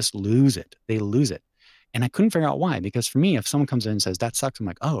people just lose it. They lose it. And I couldn't figure out why, because for me, if someone comes in and says that sucks, I'm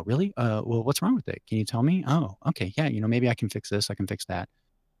like, oh, really? Well, what's wrong with it? Can you tell me? Oh, okay. Yeah. Maybe I can fix this. I can fix that.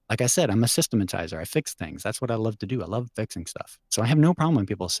 Like I said, I'm a systematizer. I fix things. That's what I love to do. I love fixing stuff. So I have no problem when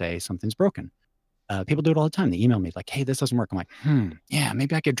people say something's broken. People do it all the time. They email me like, hey, this doesn't work. I'm like, yeah,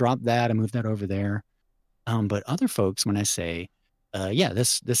 maybe I could drop that and move that over there. But other folks, when I say, yeah,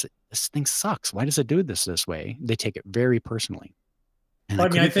 this thing sucks. Why does it do this way? They take it very personally. And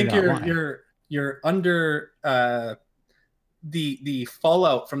well, I think you're under the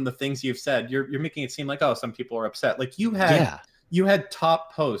fallout from the things you've said. You're making it seem like, oh, some people are upset. Like you had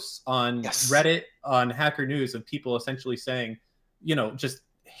top posts on Reddit, on Hacker News of people essentially saying, just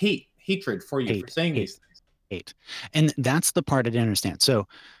hatred for you for saying these things. Hate. And that's the part I didn't understand. So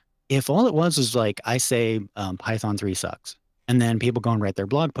if all it was like, I say Python 3 sucks, and then people go and write their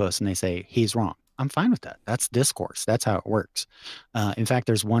blog posts and they say, he's wrong. I'm fine with that. That's discourse. That's how it works. In fact,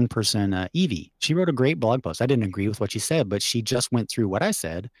 there's one person, Evie, she wrote a great blog post. I didn't agree with what she said, but she just went through what I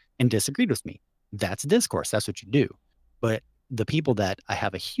said and disagreed with me. That's discourse. That's what you do. But the people that I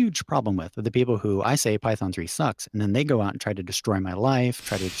have a huge problem with are the people who I say Python 3 sucks, and then they go out and try to destroy my life,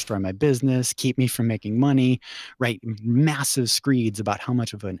 try to destroy my business, keep me from making money, write massive screeds about how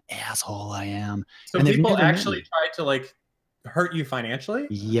much of an asshole I am. So and people actually tried to like hurt you financially?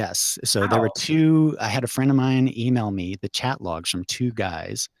 Yes. So there were two, I had a friend of mine email me the chat logs from two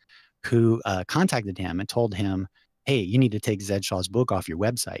guys who contacted him and told him, hey, you need to take Zed Shaw's book off your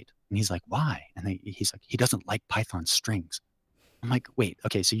website. And he's like, why? And he's like, he doesn't like Python strings. I'm like, wait,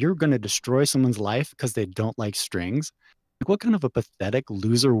 okay, so you're going to destroy someone's life because they don't like strings? Like, what kind of a pathetic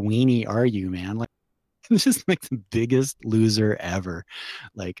loser weenie are you, man? Like, just like the biggest loser ever.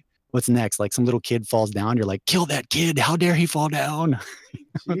 Like, what's next? Like some little kid falls down. You're like, kill that kid. How dare he fall down?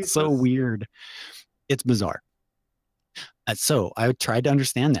 It's so weird. It's bizarre. So I tried to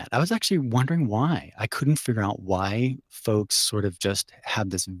understand that. I was actually wondering why. I couldn't figure out why folks sort of just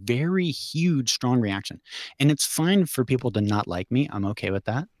have this very huge, strong reaction. And it's fine for people to not like me. I'm okay with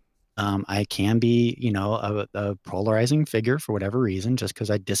that. I can be, a polarizing figure for whatever reason, just because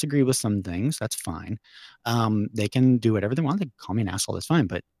I disagree with some things. That's fine. They can do whatever they want. They can call me an asshole. That's fine.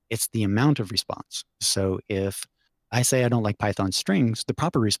 But it's the amount of response. So if I say I don't like Python strings, the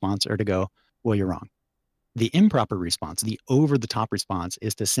proper response are to go, well, you're wrong. The improper response, the over-the-top response,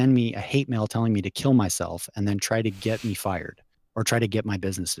 is to send me a hate mail telling me to kill myself and then try to get me fired or try to get my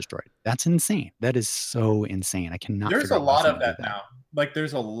business destroyed. That's insane. That is so insane. I cannot. There's a lot of that now. Like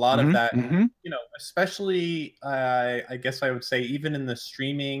there's a lot of that, especially I guess I would say even in the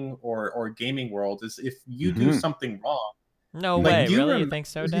streaming or gaming world, is if you do something wrong. No way, really? You think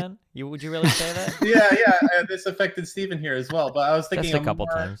so, Dan? Would you really say that? Yeah. This affected Steven here as well. But I was thinking just a couple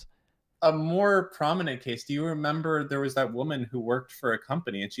times. A more prominent case. Do you remember there was that woman who worked for a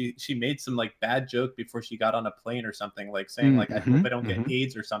company and she made some like bad joke before she got on a plane or something, like saying like, I hope I don't get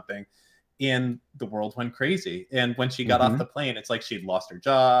AIDS or something. And the world went crazy. And when she got off the plane, it's like she'd lost her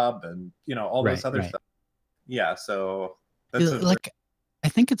job and, all this other stuff. Yeah. So that's I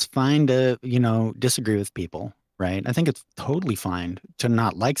think it's fine to, disagree with people, right? I think it's totally fine to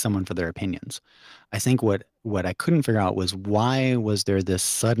not like someone for their opinions. I think what I couldn't figure out was why was there this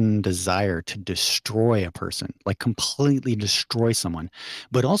sudden desire to destroy a person, like completely destroy someone,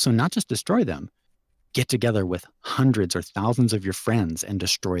 but also not just destroy them, get together with hundreds or thousands of your friends and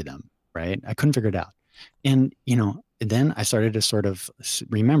destroy them, right? I couldn't figure it out. And, then I started to sort of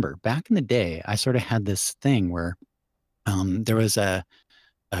remember back in the day, I sort of had this thing where there was a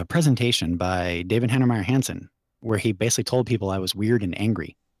presentation by David Heinemeier Hansson where he basically told people I was weird and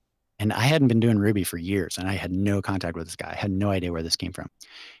angry. And I hadn't been doing Ruby for years, and I had no contact with this guy. I had no idea where this came from.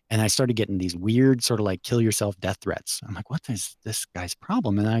 And I started getting these weird sort of like kill yourself death threats. I'm like, what is this guy's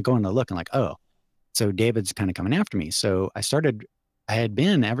problem? And I go in to look and like, oh, so David's kind of coming after me. So I had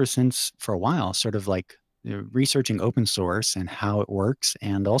been ever since for a while, sort of like researching open source and how it works.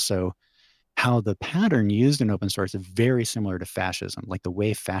 And also how the pattern used in open source is very similar to fascism, like the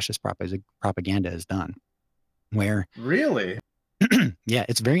way fascist propaganda is done, where Really? yeah,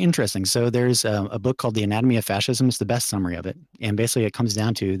 it's very interesting. So there's a book called The Anatomy of Fascism. It's the best summary of it. And basically it comes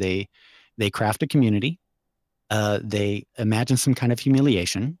down to they craft a community, they imagine some kind of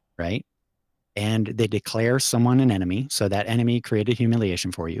humiliation, right? And they declare someone an enemy. So that enemy created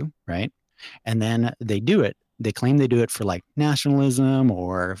humiliation for you, right? And then they do it. They claim they do it for like nationalism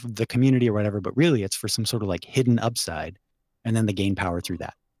or the community or whatever, but really it's for some sort of like hidden upside. And then they gain power through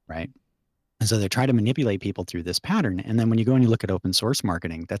that, right? And so they try to manipulate people through this pattern. And then when you go and you look at open source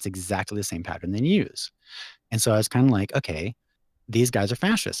marketing, that's exactly the same pattern they use. And so I was kind of like, okay, these guys are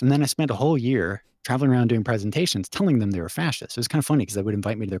fascists. And then I spent a whole year traveling around doing presentations telling them they were fascists. It was kind of funny because they would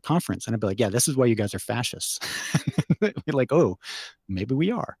invite me to their conference and I'd be like, yeah, this is why you guys are fascists. They'd be like, oh, maybe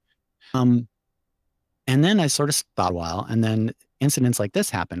we are. And then I sort of thought a while, and then incidents like this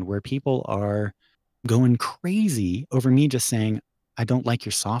happened where people are going crazy over me just saying, I don't like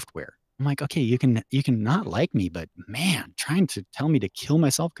your software. I'm like, okay, you can not like me, but man, trying to tell me to kill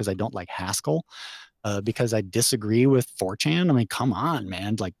myself because I don't like Haskell, because I disagree with 4chan. I mean, come on,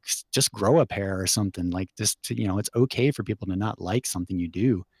 man, like just grow a pair or something. Like just, it's okay for people to not like something you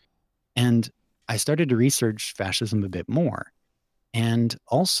do. And I started to research fascism a bit more, and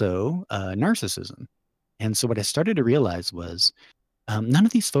also narcissism. And so what I started to realize was none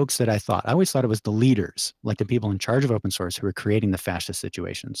of these folks that I always thought it was the leaders, like the people in charge of open source who were creating the fascist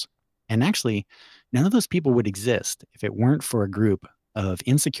situations. And actually, none of those people would exist if it weren't for a group of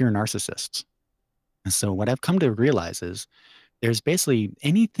insecure narcissists. And so what I've come to realize is there's basically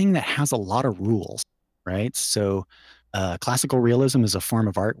anything that has a lot of rules, right? So classical realism is a form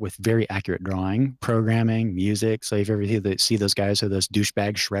of art with very accurate drawing, programming, music. So if you ever see those guys who are those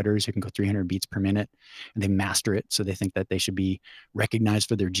douchebag shredders who can go 300 beats per minute and they master it. So they think that they should be recognized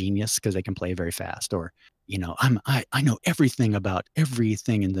for their genius because they can play very fast. Or, I know everything about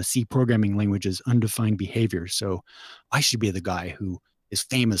everything in the C programming language's undefined behavior. So I should be the guy who is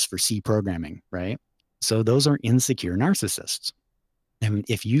famous for C programming, right? So those are insecure narcissists. And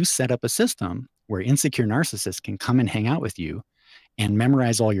if you set up a system where insecure narcissists can come and hang out with you and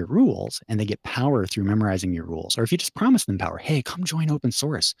memorize all your rules, and they get power through memorizing your rules, or if you just promise them power, hey, come join open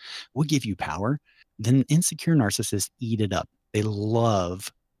source, we'll give you power, then insecure narcissists eat it up. They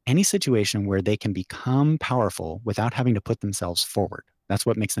love any situation where they can become powerful without having to put themselves forward. That's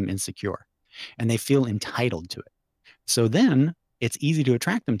what makes them insecure. And they feel entitled to it. So then it's easy to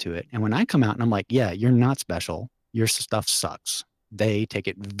attract them to it. And when I come out and I'm like, yeah, you're not special, your stuff sucks, they take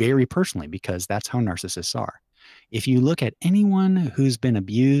it very personally because that's how narcissists are. If you look at anyone who's been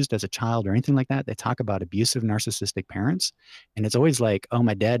abused as a child or anything like that, they talk about abusive narcissistic parents. And it's always like, oh,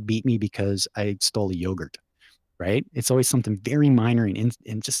 my dad beat me because I stole a yogurt, right? It's always something very minor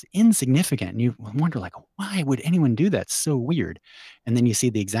and just insignificant. And you wonder, like, why would anyone do that? It's so weird. And then you see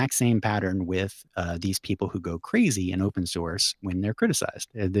the exact same pattern with these people who go crazy in open source when they're criticized.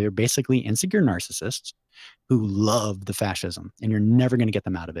 They're basically insecure narcissists who love the fascism, and you're never going to get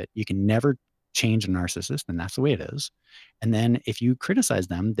them out of it. You can never change a narcissist, and that's the way it is. And then if you criticize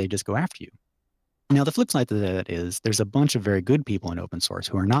them, they just go after you. Now, the flip side to that is there's a bunch of very good people in open source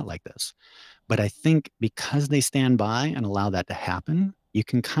who are not like this. But I think because they stand by and allow that to happen, you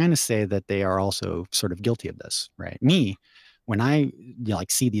can kind of say that they are also sort of guilty of this, right? Me, when I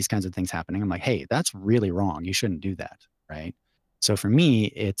see these kinds of things happening, I'm like, hey, that's really wrong. You shouldn't do that, right? So for me,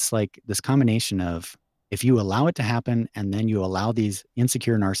 it's like this combination of if you allow it to happen and then you allow these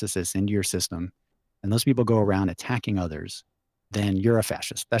insecure narcissists into your system and those people go around attacking others, then you're a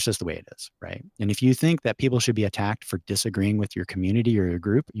fascist. That's just the way it is, right? And if you think that people should be attacked for disagreeing with your community or your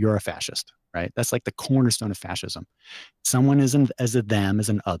group, you're a fascist, right? That's like the cornerstone of fascism. Someone is as a them, as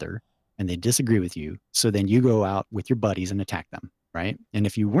an other, and they disagree with you. So then you go out with your buddies and attack them, right? And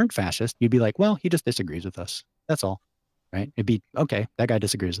if you weren't fascist, you'd be like, well, he just disagrees with us. That's all, right? It'd be, okay, that guy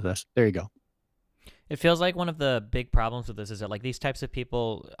disagrees with us. There you go. It feels like one of the big problems with this is that like these types of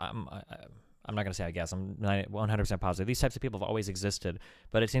people, I'm I'm not going to say I guess, I'm 100% positive. These types of people have always existed,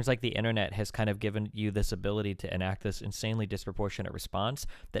 but it seems like the internet has kind of given you this ability to enact this insanely disproportionate response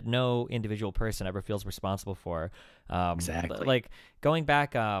that no individual person ever feels responsible for. Exactly. Like going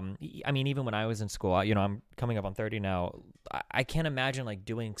back, I mean, even when I was in school, you know, I'm coming up on 30 now. I can't imagine like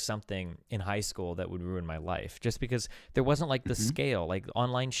doing something in high school that would ruin my life, just because there wasn't like the scale, like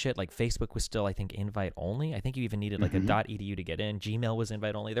online shit, like Facebook was still, I think, invite only. I think you even needed like a .edu to get in. Gmail was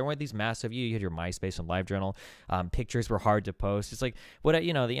invite only. There weren't these massive, you had your MySpace and LiveJournal. Pictures were hard to post. It's like,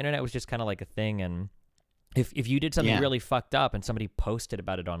 you know, the internet was just kind of like a thing. And if you did something really fucked up and somebody posted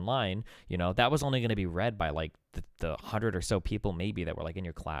about it online, you know, that was only going to be read by like the 100 or so people maybe that were like in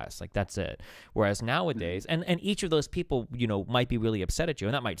your class. Like that's it. Whereas nowadays, and each of those people, you know, might be really upset at you,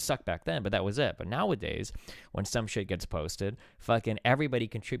 and that might suck back then, but that was it. But nowadays, when some shit gets posted, fucking everybody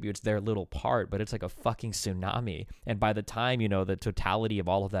contributes their little part, but it's like a fucking tsunami. And by the time, you know, the totality of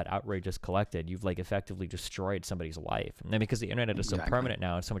all of that outrage is collected, you've like effectively destroyed somebody's life. And then because the internet is so permanent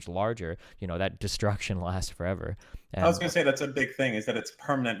now and so much larger, you know, that destruction lasts forever. And I was going to say that's a big thing, is that it's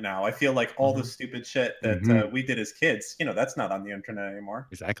permanent now. I feel like all the stupid shit that we did as kids, you know, that's not on the internet anymore.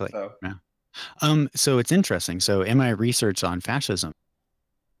 Exactly. So. Yeah. So it's interesting. So in my research on fascism,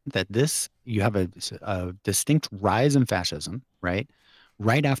 that you have a distinct rise in fascism, right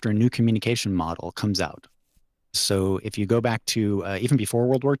after a new communication model comes out. So if you go back to even before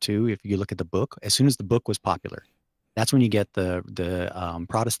World War II, if you look at the book, as soon as the book was popular, that's when you get the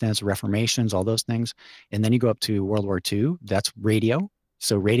Protestants, Reformations, all those things. And then you go up to World War II, that's radio.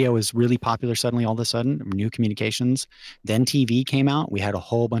 So radio is really popular suddenly all of a sudden, new communications. Then TV came out. We had a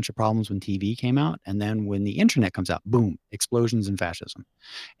whole bunch of problems when TV came out. And then when the internet comes out, boom, explosions in fascism.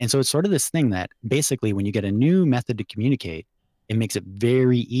 And so it's sort of this thing that basically when you get a new method to communicate, it makes it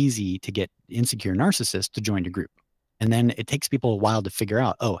very easy to get insecure narcissists to join your group. And then it takes people a while to figure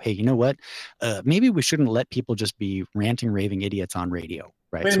out, oh, hey, you know what? Maybe we shouldn't let people just be ranting, raving idiots on radio,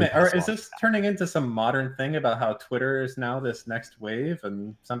 right? Wait a minute. Is this turning into some modern thing about how Twitter is now this next wave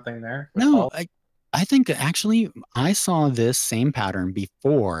and something there? No, I think actually I saw this same pattern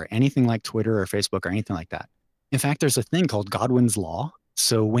before anything like Twitter or Facebook or anything like that. In fact, there's a thing called Godwin's Law.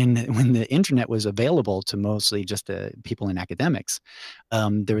 So when the internet was available to mostly just people in academics,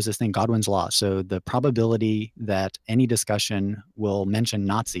 there was this thing, Godwin's Law. So the probability that any discussion will mention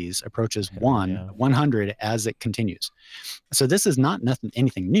Nazis approaches 100 as it continues. So this is not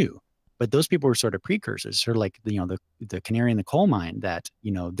anything new, but those people were sort of precursors, sort of like the canary in the coal mine, that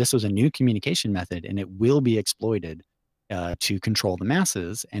this was a new communication method and it will be exploited to control the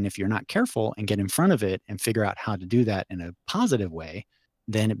masses. And if you're not careful and get in front of it and figure out how to do that in a positive way,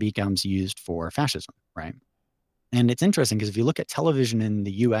 then it becomes used for fascism, right? And it's interesting because if you look at television in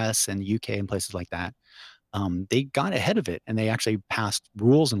the US and the UK and places like that, they got ahead of it and they actually passed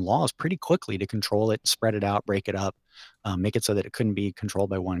rules and laws pretty quickly to control it, spread it out, break it up, make it so that it couldn't be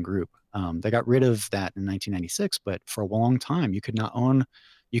controlled by one group. They got rid of that in 1996, but for a long time, you could not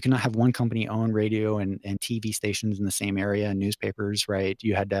have one company own radio and TV stations in the same area and newspapers, right?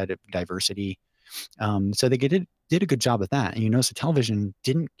 You had that diversity. So they did a good job of that. And you notice the television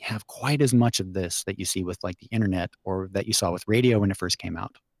didn't have quite as much of this that you see with like the internet or that you saw with radio when it first came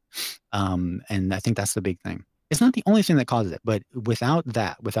out. And I think that's the big thing. It's not the only thing that causes it, but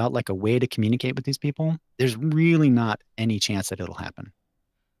without like a way to communicate with these people, there's really not any chance that it'll happen.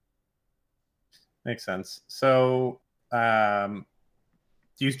 Makes sense. So,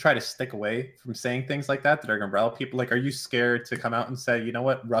 do you try to stick away from saying things like that are going to rile people? Like, are you scared to come out and say, you know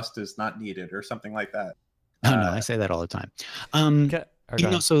what, Rust is not needed or something like that? Oh, no, I say that all the time.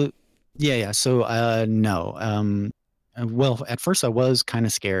 So no. Well, at first I was kind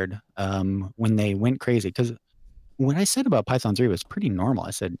of scared when they went crazy, because what I said about Python 3 was pretty normal.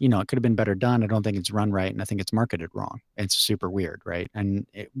 I said, it could have been better done. I don't think it's run right, and I think it's marketed wrong. It's super weird, right? And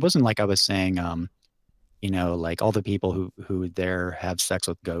it wasn't like I was saying, like all the people who there have sex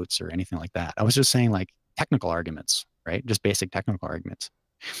with goats or anything like that. I was just saying like technical arguments, right? Just basic technical arguments.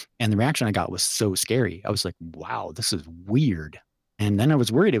 And the reaction I got was so scary. I was like, wow, this is weird. And then I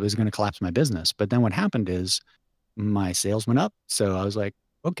was worried it was going to collapse my business. But then what happened is my sales went up. So I was like,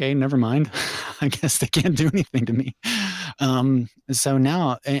 okay, never mind. I guess they can't do anything to me. So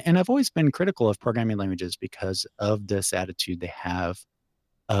now, and I've always been critical of programming languages because of this attitude they have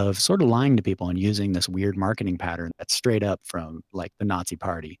of sort of lying to people and using this weird marketing pattern that's straight up from like the Nazi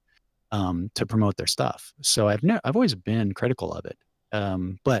party to promote their stuff. So I've always been critical of it.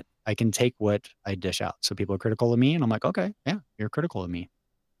 But I can take what I dish out. So people are critical of me and I'm like, okay, yeah, you're critical of me.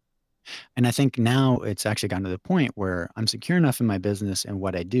 And I think now it's actually gotten to the point where I'm secure enough in my business and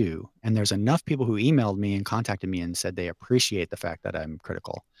what I do. And there's enough people who emailed me and contacted me and said they appreciate the fact that I'm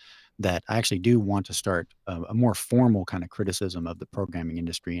critical. that I actually do want to start a more formal kind of criticism of the programming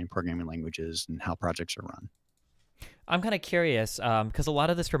industry and programming languages and how projects are run. I'm kind of curious because a lot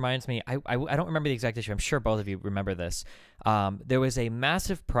of this reminds me, I don't remember the exact issue. I'm sure both of you remember this. There was a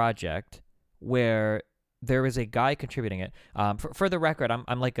massive project where there was a guy contributing it. For the record,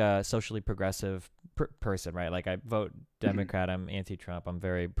 I'm like a socially progressive person, right? Like I vote Democrat, I'm anti-Trump, I'm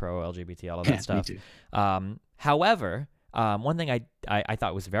very pro-LGBT, all of that stuff. Me too. However, one thing I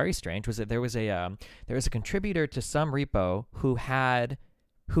thought was very strange was that there was a contributor to some repo who had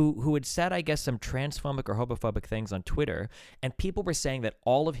said, I guess, some transphobic or homophobic things on Twitter, and people were saying that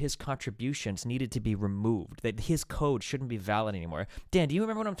all of his contributions needed to be removed, that his code shouldn't be valid anymore. Dan, do you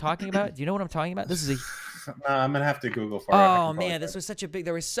remember what I'm talking about? Do you know what I'm talking about? This is I'm gonna have to Google for it. Oh man, this was such a big.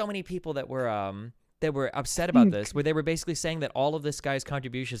 There were so many people that were upset about this, where they were basically saying that all of this guy's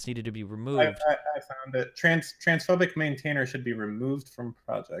contributions needed to be removed. I found it. Transphobic maintainer should be removed from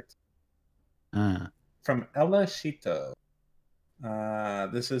project. From Ella Shito.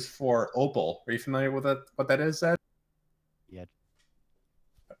 This is for Opal. Are you familiar with that? What that is, Zed? Yeah.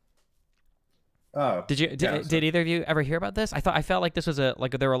 Oh. Did either of you ever hear about this? I felt like this was there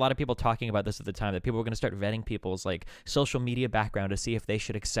were a lot of people talking about this at the time, that people were going to start vetting people's like social media background to see if they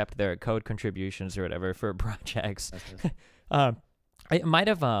should accept their code contributions or whatever for projects. It might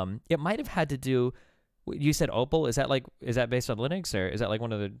have had to do. You said Opal. Is that based on Linux, or is that like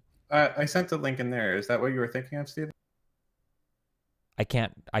one of the? I sent the link in there. Is that what you were thinking of, Steve? I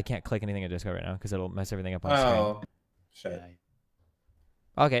can't click anything in Discord right now because it'll mess everything up on screen. Shit.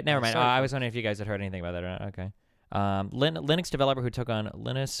 Yeah. Okay, never mind. I was wondering if you guys had heard anything about that or not. Okay. Linux developer who took on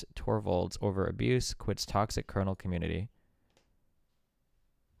Linus Torvalds over abuse quits toxic kernel community.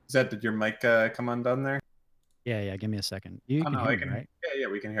 Zed, did your mic come undone there? Yeah. Give me a second. You can hear me, right? Yeah,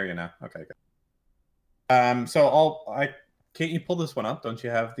 we can hear you now. Okay, good. So can't you pull this one up? Don't you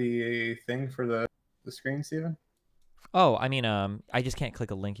have the thing for the screen, Steven? Oh, I mean, I just can't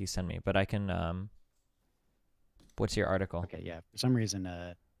click a link you send me, but I can. What's your article? Okay, yeah. For some reason,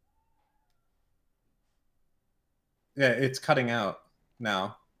 yeah, it's cutting out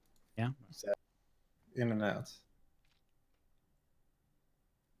now. Yeah. In and out.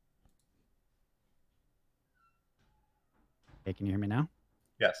 Okay, can you hear me now?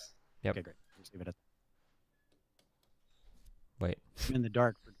 Yes. Yep. Okay, great. Just leave it at. Wait. I'm in the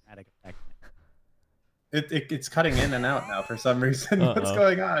dark for dramatic effect. It's cutting in and out now for some reason. What's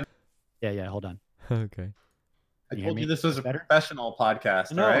going on? Yeah. Hold on. Okay. I told you this was a professional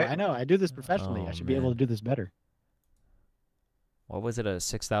podcast. No, right? I know. I do this professionally. I should be able to do this better. What was it? A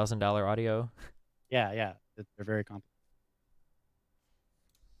 $6,000 audio? Yeah. They're very complicated.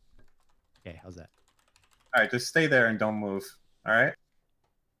 Okay, how's that? All right, just stay there and don't move. All right.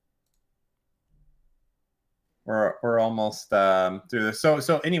 We're almost through this.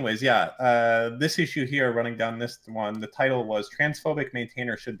 So anyways, yeah, this issue here, running down this one, the title was "Transphobic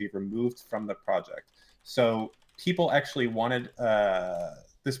Maintainer Should Be Removed from the Project." So people actually wanted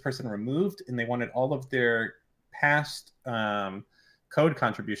this person removed, and they wanted all of their past code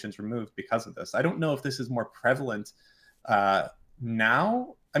contributions removed because of this. I don't know if this is more prevalent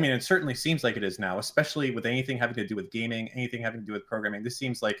now. I mean, it certainly seems like it is now, especially with anything having to do with gaming, anything having to do with programming. This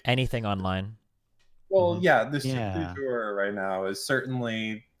seems like anything online. Well, yeah, this tour right now is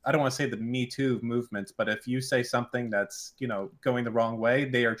certainly, I don't want to say the Me Too movement, but if you say something that's, going the wrong way,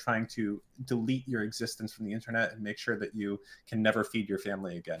 they are trying to delete your existence from the internet and make sure that you can never feed your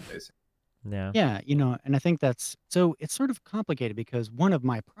family again, basically. Yeah. Yeah, and I think it's sort of complicated because one of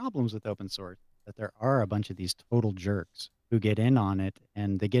my problems with open source is that there are a bunch of these total jerks who get in on it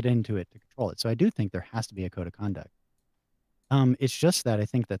and they get into it to control it. So I do think there has to be a code of conduct. It's just that I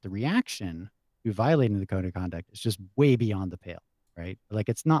think that the reaction to violating the code of conduct is just way beyond the pale, right? Like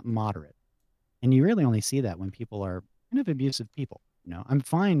it's not moderate. And you really only see that when people are kind of abusive people. I'm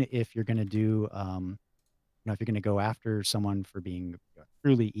fine if you're going to do, if you're going to go after someone for being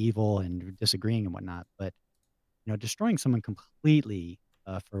truly evil and disagreeing and whatnot, but, destroying someone completely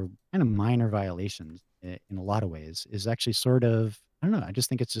for kind of minor violations in a lot of ways is actually sort of, I don't know, I just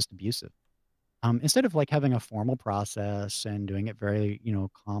think it's just abusive. Instead of like having a formal process and doing it very,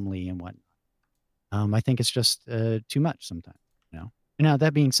 calmly and whatnot. I think it's just too much sometimes, Now,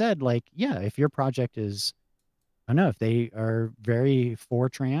 that being said, like, yeah, if your project is, I don't know, if they are very for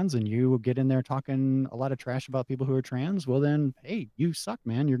trans and you get in there talking a lot of trash about people who are trans, well then, hey, you suck,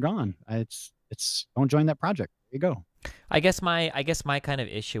 man. You're gone. It's don't join that project. There you go. I guess my kind of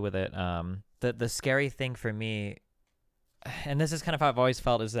issue with it, the scary thing for me, and this is kind of how I've always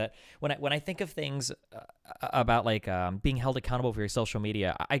felt, is that when I think of things about like being held accountable for your social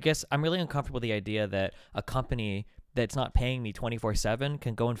media, I guess I'm really uncomfortable with the idea that a company that's not paying me 24/7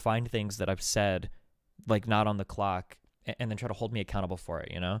 can go and find things that I've said, like not on the clock, and then try to hold me accountable for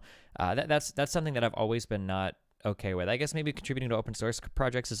it. That's something that I've always been not okay with. I guess maybe contributing to open source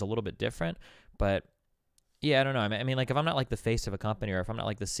projects is a little bit different, but yeah, I don't know. I mean, like if I'm not like the face of a company, or if I'm not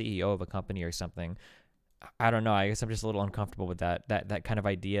like the CEO of a company or something, I don't know. I guess I'm just a little uncomfortable with that kind of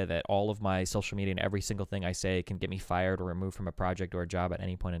idea that all of my social media and every single thing I say can get me fired or removed from a project or a job at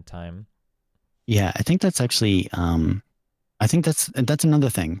any point in time. Yeah, I think that's actually, I think that's another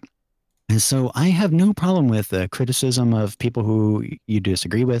thing. And so I have no problem with the criticism of people who you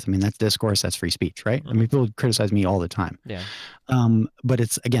disagree with. I mean, that's discourse, that's free speech, right? I mean, people criticize me all the time. Yeah. But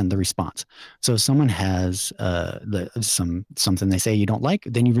it's, again, the response. So if someone has something they say you don't like,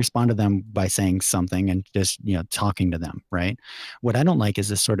 then you respond to them by saying something and just, talking to them, right? What I don't like is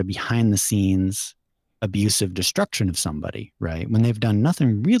this sort of behind the scenes abusive destruction of somebody, right? When they've done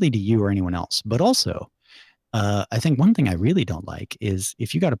nothing really to you or anyone else. But also, I think one thing I really don't like is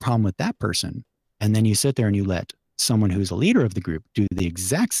if you got a problem with that person and then you sit there and you let someone who's a leader of the group do the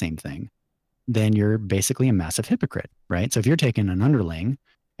exact same thing, then you're basically a massive hypocrite, right? So if you're taking an underling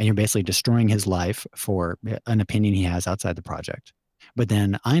and you're basically destroying his life for an opinion he has outside the project, but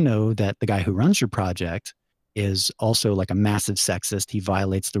then I know that the guy who runs your project is also like a massive sexist. He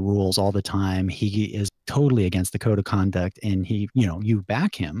violates the rules all the time. He is totally against the code of conduct, and you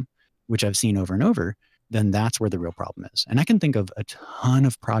back him, which I've seen over and over, then that's where the real problem is. And I can think of a ton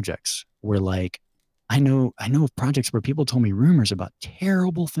of projects where, like, I know of projects where people told me rumors about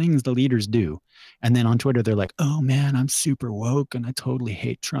terrible things the leaders do. And then on Twitter, they're like, oh man, I'm super woke and I totally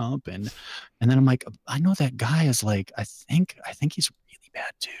hate Trump. And then I'm like, I know that guy is like, I think he's a really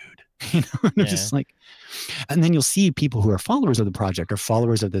bad dude. And I'm just like, and then you'll see people who are followers of the project or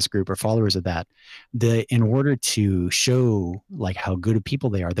followers of this group or followers of that, in order to show like how good of people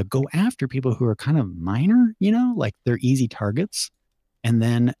they are, they'll go after people who are kind of minor, like they're easy targets, and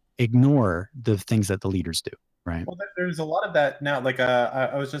then ignore the things that the leaders do, right? Well, there's a lot of that now. Like,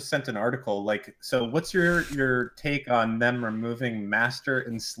 I was just sent an article. Like, so what's your take on them removing master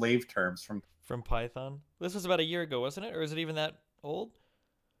and slave terms from Python? This was about a year ago, wasn't it? Or is it even that old?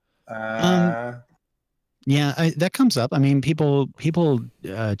 Yeah, that comes up. I mean, people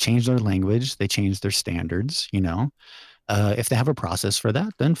change their language, they change their standards. If they have a process for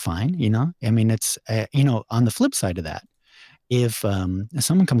that, then fine. I mean, it's on the flip side of that, if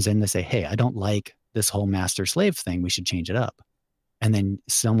someone comes in, they say, hey, I don't like this whole master slave thing, we should change it up. And then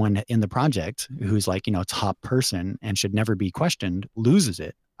someone in the project who's like, top person and should never be questioned loses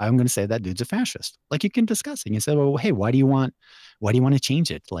it, I'm going to say that dude's a fascist. Like, you can discuss it. You say, well, hey, why do you want to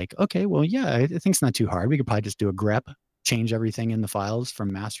change it? Like, okay, well, yeah, I think it's not too hard. We could probably just do a grep, change everything in the files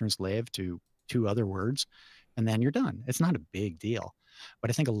from master and slave to two other words, and then you're done. It's not a big deal.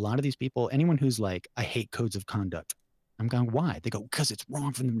 But I think a lot of these people, anyone who's like, I hate codes of conduct, I'm going, why? They go, because it's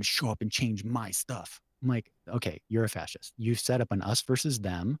wrong for them to show up and change my stuff. I'm like, okay, you're a fascist. You've set up an us versus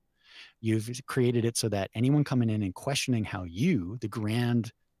them. You've created it so that anyone coming in and questioning how you, the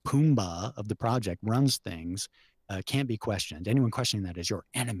grand Pumbaa of the project, runs things, can't be questioned. Anyone questioning that is your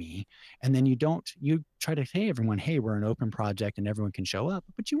enemy. And then you try to say everyone, hey, we're an open project and everyone can show up,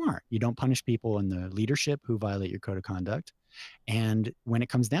 but you aren't. You don't punish people in the leadership who violate your code of conduct. And when it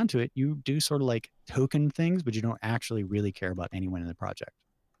comes down to it, you do sort of like token things, but you don't actually really care about anyone in the project.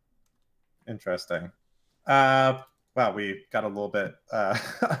 Interesting. Wow, we got a little bit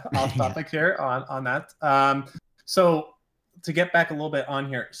off topic here on that. So to get back a little bit on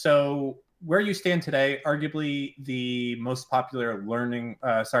here, so where you stand today, arguably the most popular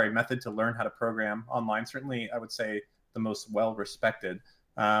method to learn how to program online, certainly I would say the most well-respected.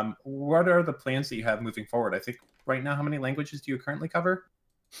 What are the plans that you have moving forward? I think right now, how many languages do you currently cover?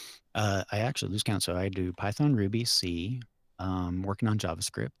 I actually lose count. So I do Python, Ruby, C, working on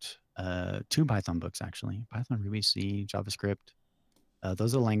JavaScript, 2 Python books, actually, Python, Ruby, C, JavaScript.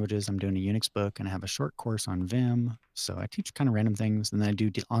 Those are the languages. I'm doing a Unix book, and I have a short course on Vim. So I teach kind of random things, and then I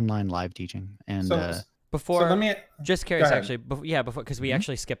do online live teaching. And before, let me just curious, actually, before, because we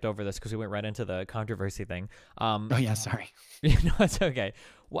actually skipped over this because we went right into the controversy thing. Oh yeah, sorry. No, it's okay.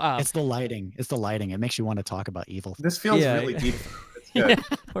 It's the lighting. It's the lighting. It makes you want to talk about evil. This feels really deep. It's good.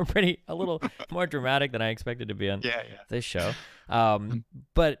 Yeah, we're a little more dramatic than I expected to be on this show.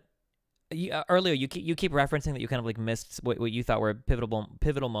 But earlier you keep referencing that you kind of like missed what you thought were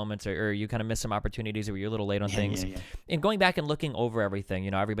pivotal moments, or you kind of missed some opportunities, or you're a little late on things. And going back and looking over everything,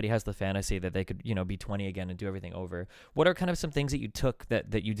 everybody has the fantasy that they could be 20 again and do everything over. What are kind of some things that you took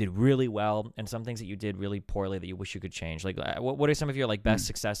that you did really well, and some things that you did really poorly that you wish you could change? Like, what are some of your like best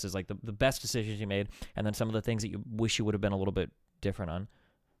successes, like the best decisions you made, and then some of the things that you wish you would have been a little bit different on?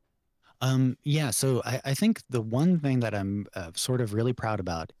 Yeah, so I think the one thing that I'm sort of really proud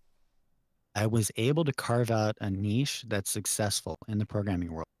about, I was able to carve out a niche that's successful in the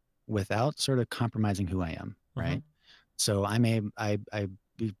programming world without sort of compromising who I am, Mm-hmm. right? So I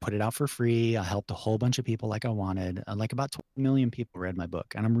put it out for free. I helped a whole bunch of people like I wanted. Like about 20 million people read my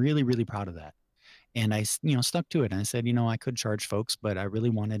book, and I'm really, really proud of that. And stuck to it. And I said, I could charge folks, but I really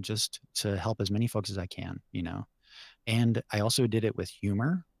wanted just to help as many folks as I can. And I also did it with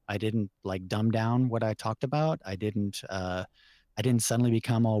humor. I didn't like dumb down what I talked about. I didn't suddenly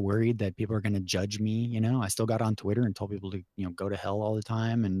become all worried that people are going to judge me. I still got on Twitter and told people to, go to hell all the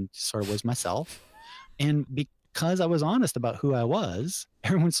time and sort of was myself. And because I was honest about who I was,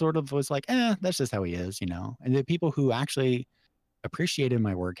 everyone sort of was like, that's just how he is. And the people who actually appreciated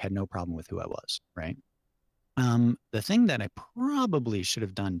my work had no problem with who I was, right? The thing that I probably should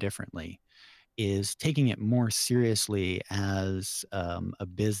have done differently is taking it more seriously as a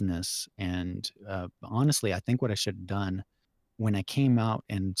business. And honestly, I think what I should have done when I came out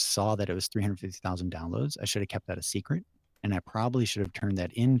and saw that it was 350,000 downloads, I should have kept that a secret. And I probably should have turned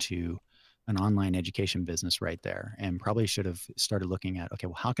that into an online education business right there, and probably should have started looking at, okay,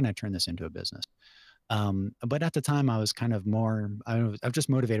 well, how can I turn this into a business? But at the time I was kind of more, I was just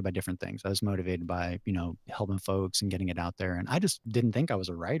motivated by different things. I was motivated by, helping folks and getting it out there. And I just didn't think I was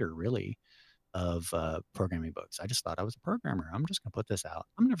a writer really of programming books. I just thought I was a programmer. I'm just going to put this out.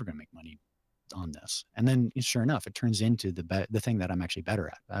 I'm never going to make money on this. And then sure enough, it turns into the thing that I'm actually better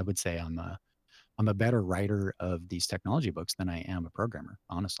at. I would say I'm a better writer of these technology books than I am a programmer,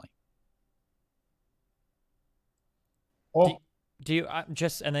 honestly. Do you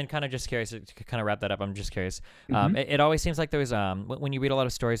just, and then kind of just curious to kind of wrap that up, I'm just curious. Mhm. It always seems like there's when you read a lot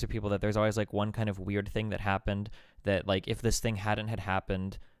of stories of people, that there's always like one kind of weird thing that happened, that like if this thing hadn't had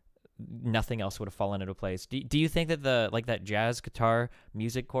happened, nothing else would have fallen into place. Do you think that that jazz guitar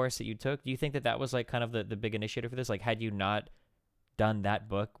music course that you took, do you think that that was like kind of the big initiator for this? Like, had you not done that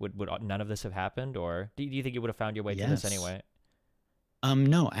book, would none of this have happened? Or do you think you would have found your way to this Yes. anyway?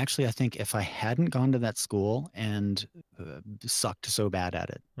 No, actually, I think if I hadn't gone to that school and sucked so bad at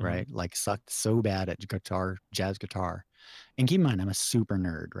it, Mm-hmm. right? Like sucked so bad at guitar, jazz guitar. And keep in mind, I'm a super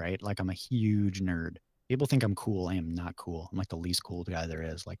nerd, right? Like I'm a huge nerd. People think I'm cool. I am not cool. I'm like the least cool guy there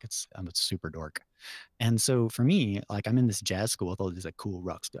is. Like I'm a super dork. And so for me, like I'm in this jazz school with all these like cool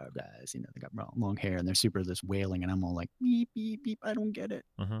rock star guys, they got long hair and they're super this wailing, and I'm all like, beep, beep, beep, I don't get it.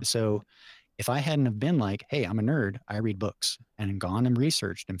 Mm-hmm. So if I hadn't have been like, hey, I'm a nerd, I read books, and gone and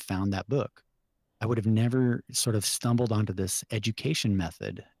researched and found that book, I would have never sort of stumbled onto this education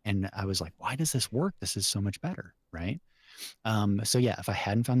method. And I was like, why does this work? This is so much better, right? So yeah, if I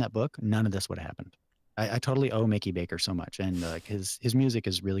hadn't found that book, none of this would have happened. I totally owe Mickey Baker so much, and like his music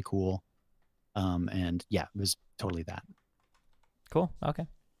is really cool. And yeah, it was totally that. Cool. Okay.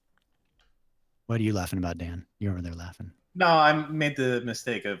 What are you laughing about, Dan? You're over there laughing. No, I made the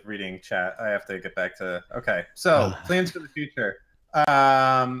mistake of reading chat. I have to get back to. Okay, so plans for the future. What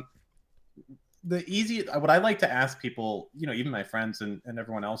I like to ask people, even my friends and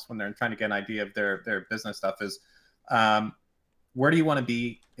everyone else, when they're trying to get an idea of their business stuff, is where do you want to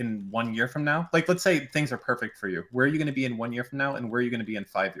be in 1 year from now? Like, let's say things are perfect for you. Where are you going to be in 1 year from now, and where are you going to be in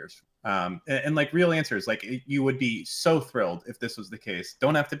 5 years? And like real answers, like you would be so thrilled if this was the case.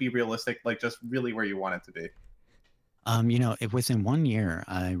 Don't have to be realistic, like just really where you want it to be. If within 1 year,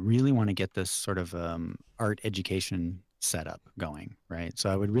 I really want to get this sort of art education setup going, right? So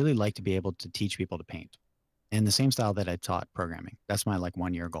I would really like to be able to teach people to paint in the same style that I taught programming. That's my like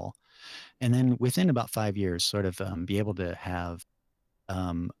 1 year goal. And then within about 5 years, sort of be able to have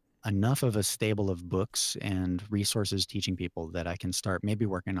enough of a stable of books and resources teaching people that I can start maybe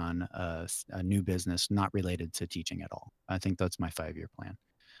working on a new business not related to teaching at all. I think that's my 5 year plan.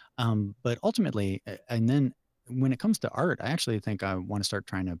 But ultimately, and then when it comes to art, I actually think I want to start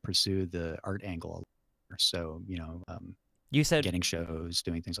trying to pursue the art angle. So, you said getting shows,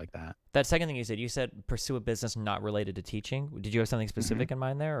 doing things like that. That second thing you said pursue a business not related to teaching. Did you have something specific in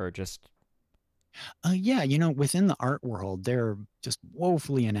mind there, or just? Yeah, within the art world, they're just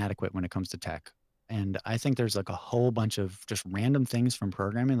woefully inadequate when it comes to tech. And I think there's like a whole bunch of just random things from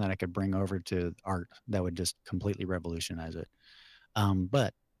programming that I could bring over to art that would just completely revolutionize it.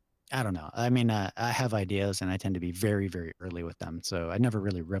 But I don't know. I mean, I have ideas and I tend to be very, very early with them. So I never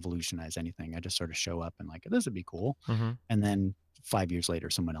really revolutionize anything. I just sort of show up and like, this would be cool. Mm-hmm. And then 5 years later,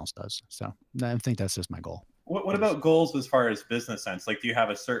 someone else does. So I think that's just my goal. What about goals as far as business sense? Like, do you have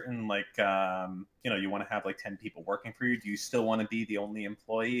a certain, like, you want to have like 10 people working for you? Do you still want to be the only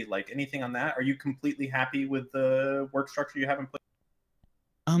employee? Like anything on that? Are you completely happy with the work structure you have in place?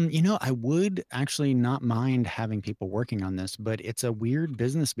 I would actually not mind having people working on this, but it's a weird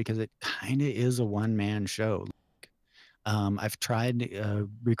business because it kind of is a one-man show. I've tried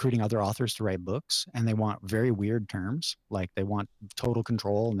recruiting other authors to write books, and they want very weird terms. Like they want total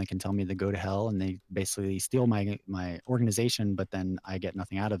control, and they can tell me to go to hell, and they basically steal my organization, but then I get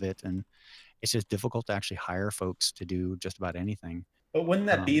nothing out of it, and it's just difficult to actually hire folks to do just about anything. But wouldn't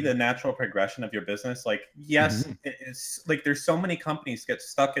that be the Um, natural progression of your business? Like, yes, mhm, it is like there's so many companies get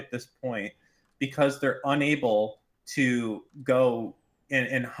stuck at this point because they're unable to go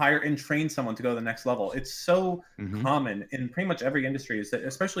and hire and train someone to go to the next level. It's so mhm. common in pretty much every industry, is that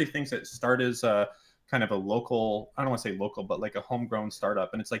especially things that start as a kind of a local, I don't want to say local, but like a homegrown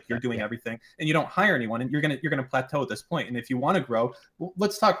startup. And it's like you're doing Yeah. everything and you don't hire anyone, and you're gonna plateau at this point. And if you want to grow, well,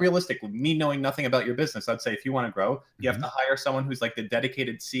 let's talk realistically. Me knowing nothing about your business, I'd say if you want to grow, you have Mhm, to hire someone who's like the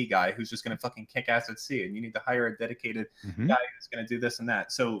dedicated C guy who's just going to fucking kick ass at C, and you need to hire a dedicated mhm. guy who's going to do this and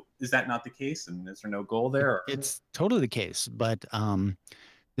that. So is that not the case? And is there no goal there? Or... It's totally the case, but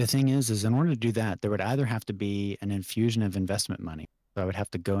the thing is in order to do that, there would either have to be an infusion of investment money. So I would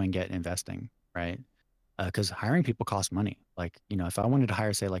have to go and get investing, right? Because hiring people costs money. Like, if I wanted to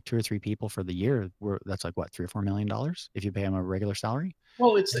hire, say, like 2 or 3 people for the year, that's like what, $3 or $4 million if you pay them a regular salary.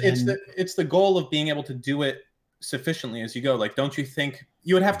 Well, it's And it's the then, it's the goal of being able to do it sufficiently as you go. Like, don't you think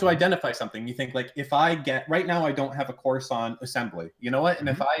you would have to Mhm, identify something? You think like, if I get right now, I don't have a course on assembly. You know what? And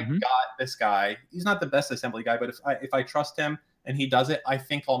if mhm, I mhm. got this guy, he's not the best assembly guy, but if I trust him and he does it, I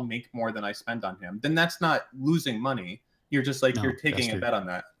think I'll make more than I spend on him. Then that's not losing money. You're just like you're No, that's taking a true. bet on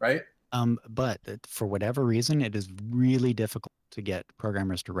that, right? But for whatever reason, it is really difficult to get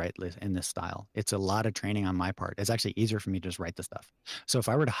programmers to write in this style. It's a lot of training on my part. It's actually easier for me to just write the stuff. So if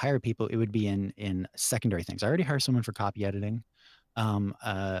I were to hire people, it would be in secondary things. I already hire someone for copy editing.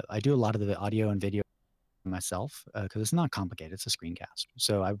 I do a lot of the audio and video myself because it's not complicated. It's a screencast.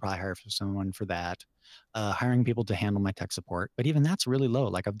 So I would probably hire someone for that. Hiring people to handle my tech support, but even that's really low.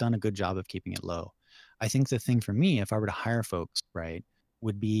 Like I've done a good job of keeping it low. I think the thing for me, if I were to hire folks, right,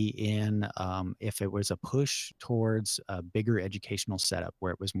 would be in if it was a push towards a bigger educational setup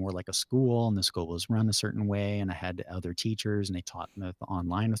where it was more like a school and the school was run a certain way and I had other teachers and they taught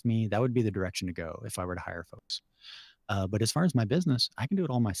online with me. That would be the direction to go if I were to hire folks. But as far as my business, I can do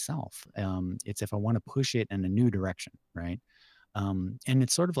it all myself. It's if I want to push it in a new direction, right? And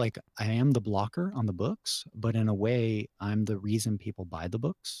it's sort of like I am the blocker on the books, but in a way, I'm the reason people buy the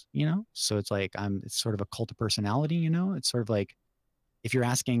books. So it's like it's sort of a cult of personality. It's sort of like if you're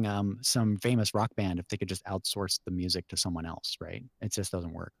asking some famous rock band if they could just outsource the music to someone else, right? It just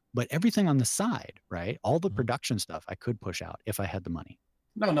doesn't work. But everything on the side, right? All the Mhm. production stuff I could push out if I had the money.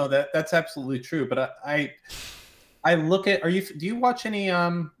 No, no, that's absolutely true. But I look at, do you watch any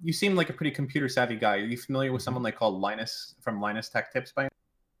you seem like a pretty computer savvy guy. Are you familiar with Mhm. someone like called Linus from Linus Tech Tips by...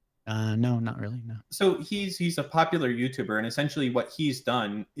 No, not really. No. So he's a popular YouTuber, and essentially what he's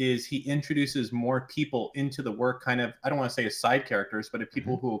done is he introduces more people into the work, kind of, I don't want to say as side characters, but as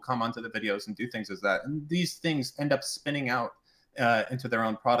people Hmm. who will come onto the videos and do things as that. And these things end up spinning out into their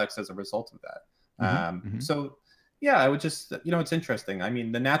own products as a result of that. Hmm. Hmm. So yeah, I would just, it's interesting. I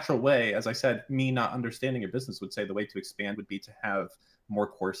mean, the natural way, as I said, me not understanding your business would say the way to expand would be to have more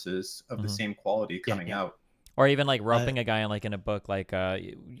courses of the Mhm. same quality Yeah, coming yeah. out. Or even like Uh, roping a guy in like in a book, like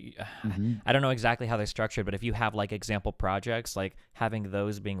mhm, I don't know exactly how they're structured, but if you have like example projects, like having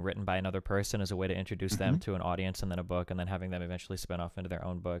those being written by another person is a way to introduce them mhm. to an audience, and then a book, and then having them eventually spin off into their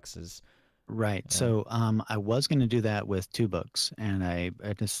own books is Right. yeah. So I was going to do that with 2 books, and I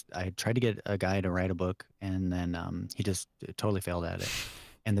tried to get a guy to write a book, and then he just totally failed at it.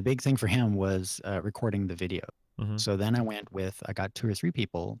 And the big thing for him was recording the video. Hmm. So then I got 2 or 3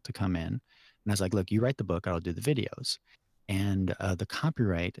 people to come in, and I was like, look, you write the book, I'll do the videos. And the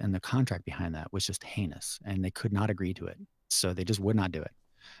copyright and the contract behind that was just heinous, and they could not agree to it. So they just would not do it.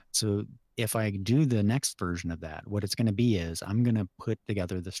 So if I do the next version of that, what it's going to be is I'm going to put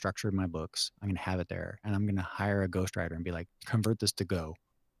together the structure of my books. I'm going to have it there, and I'm going to hire a ghostwriter and be like, convert this to Go,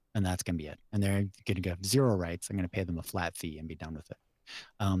 and that's going to be it. And they're going to get 0 rights. I'm going to pay them a flat fee and be done with it.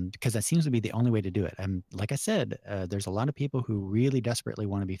 Because that seems to be the only way to do it. And like I said, there's a lot of people who really desperately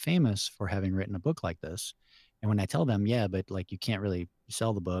want to be famous for having written a book like this. And when I tell them, yeah, but like you can't really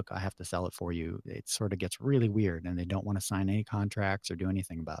sell the book, I have to sell it for you, it sort of gets really weird, and they don't want to sign any contracts or do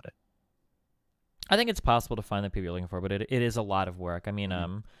anything about it. I think it's possible to find the people you're looking for, but it is a lot of work. I mean,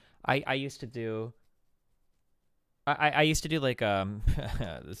 Mhm. I used to do I used to do like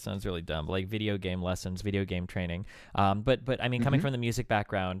this sounds really dumb, but like video game lessons, video game training. But I mean, coming from the music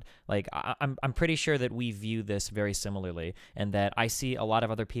background, like I'm pretty sure that we view this very similarly, and that I see a lot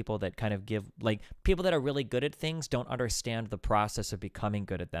of other people that kind of give, like, people that are really good at things don't understand the process of becoming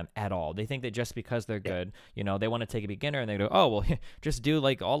good at them at all. They think that just because they're good, you know, they want to take a beginner and they go, oh well, just do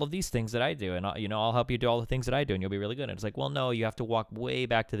like all of these things that I do, and you know, I'll help you do all the things that I do, and you'll be really good. And it's like, well, no, you have to walk way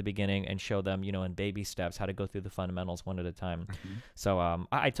back to the beginning and show them, you know, in baby steps how to go through the fundamentals one at a time. So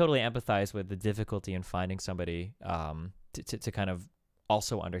I totally empathize with the difficulty in finding somebody to kind of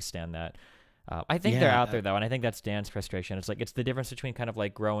also understand that. I think they're out there though, and I think that's Dan's frustration. It's like, it's the difference between kind of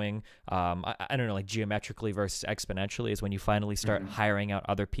like growing, I don't know, like geometrically versus exponentially, is when you finally start hiring out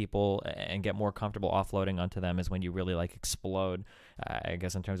other people and get more comfortable offloading onto them, is when you really like explode, I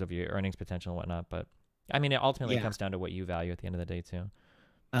guess, in terms of your earnings potential and whatnot. But I mean, it ultimately comes down to what you value at the end of the day too.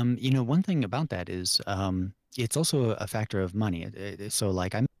 You know, one thing about that is it's also a factor of money. So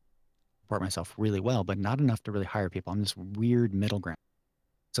like, I support myself really well, but not enough to really hire people. I'm this weird middle ground.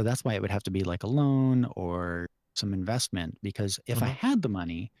 So that's why it would have to be like a loan or some investment, because if I had the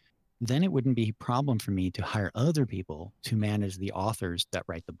money, then it wouldn't be a problem for me to hire other people to manage the authors that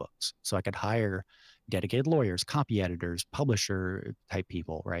write the books. So I could hire dedicated lawyers, copy editors, publisher type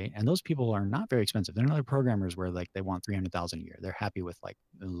people, right? And those people are not very expensive. They're not like programmers where like they want 300,000 a year. They're happy with like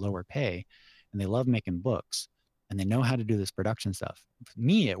lower pay, and they love making books, and they know how to do this production stuff. For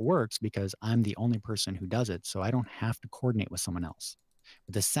me, it works because I'm the only person who does it, so I don't have to coordinate with someone else.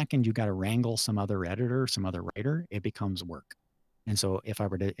 But the second you got to wrangle some other editor, some other writer, it becomes work. And so if I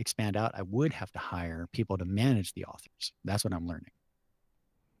were to expand out, I would have to hire people to manage the authors. That's what I'm learning.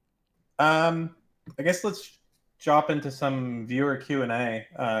 I guess let's drop into some viewer Q&A,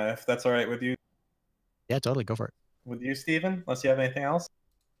 if that's all right with you. Yeah, totally. Go for it. With you, Stephen, unless you have anything else.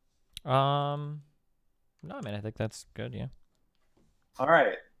 No, I mean, I think that's good. Yeah. All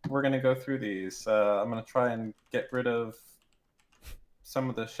right, we're gonna go through these. I'm gonna try and get rid of some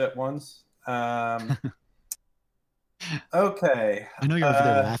of the shit ones. Okay. I know you're over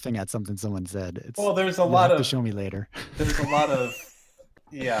there laughing at something someone said. Well, there's a lot of. To show me later. There's a lot of.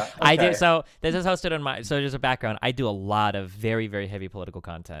 Yeah. Okay. I do. So this is hosted on my. So just a background. I do a lot of very, very heavy political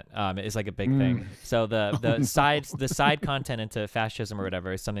content. It's like a big thing. So the side content into fascism or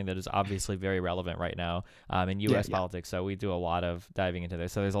whatever is something that is obviously very relevant right now in U.S. politics. So we do a lot of diving into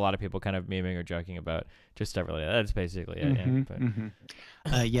this. So there's a lot of people kind of memeing or joking about just stuff really. That's basically it.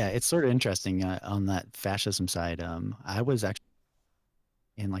 Yeah, it's sort of interesting on that fascism side. I was actually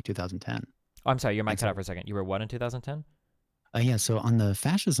in like 2010. Oh, I'm sorry, your mic cut out for a second. You were what in 2010? Yeah, so on the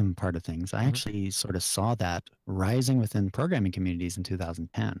fascism part of things, I actually sort of saw that rising within programming communities in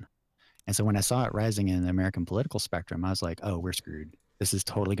 2010. And so when I saw it rising in the American political spectrum, I was like, oh, we're screwed. This is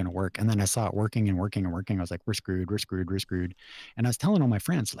totally going to work. And then I saw it working and working and working. I was like, we're screwed, we're screwed, we're screwed. And I was telling all my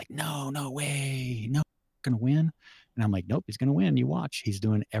friends, like, no way, no, going to win. And I'm like, nope, he's going to win. You watch. He's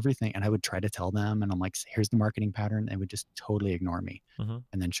doing everything. And I would try to tell them, and I'm like, here's the marketing pattern. They would just totally ignore me.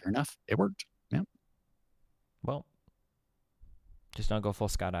 And then sure enough, it worked. Yeah. Well, just don't go full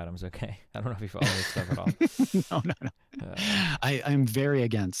Scott Adams, okay? I don't know if you follow this stuff at all. No. I'm very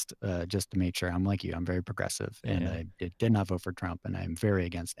against, just to make sure, I'm like you, I'm very progressive. And I did not vote for Trump. And I'm very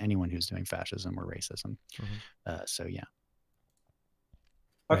against anyone who's doing fascism or racism. So, yeah.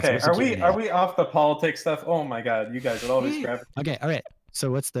 Okay, so are we off the politics stuff? Oh my God, you guys would always grab. Okay, all right.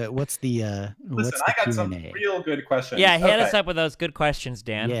 So what's the Listen, I got some real good questions. Yeah, hit us up with those good questions,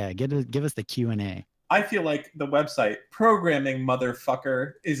 Dan. Yeah, give us the Q&A. I feel like the website programming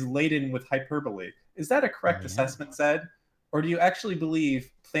motherfucker is laden with hyperbole. Is that a correct assessment, Zed? Or do you actually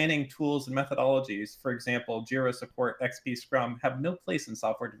believe planning tools and methodologies, for example, Jira support, XP Scrum, have no place in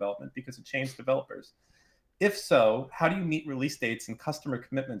software development because it changed developers? If so, how do you meet release dates and customer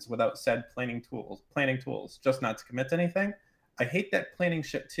commitments without said planning tools, just not to commit to anything? I hate that planning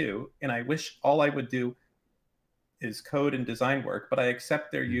shit too, and I wish all I would do is code and design work, but I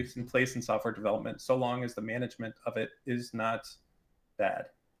accept their use and place in software development so long as the management of it is not bad.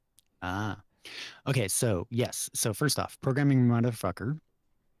 Okay, so yes. So first off, programming motherfucker,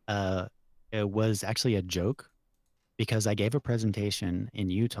 it was actually a joke because I gave a presentation in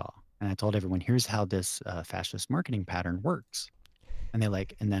Utah and I told everyone, here's how this fascist marketing pattern works. And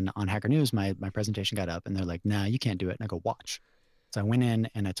and then on Hacker News, my presentation got up and they're like, nah, you can't do it. And I go, watch. So I went in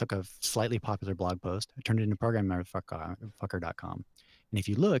and I took a slightly popular blog post. I turned it into programmingmotherfucker.com. And if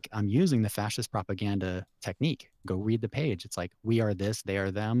you look, I'm using the fascist propaganda technique. Go read the page. It's like, we are this, they are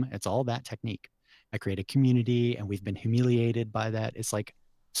them. It's all that technique. I create a community and we've been humiliated by that. It's like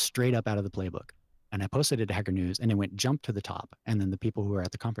straight up out of the playbook. And I posted it to Hacker News and it jumped to the top. And then the people who were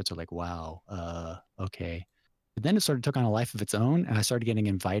at the conference are like, wow, okay. But then it sort of took on a life of its own, and I started getting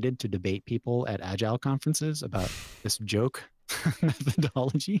invited to debate people at Agile conferences about this joke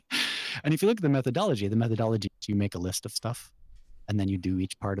methodology. And if you look at the methodology is you make a list of stuff, and then you do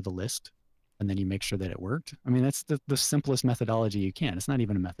each part of the list, and then you make sure that it worked. I mean, that's the simplest methodology you can. It's not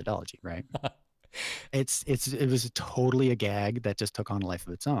even a methodology, right? It was totally a gag that just took on a life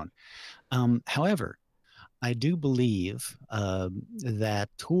of its own. However, I do believe that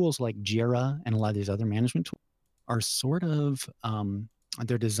tools like Jira and a lot of these other management tools are sort of,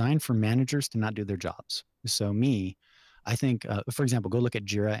 they're designed for managers to not do their jobs. So I think, for example, go look at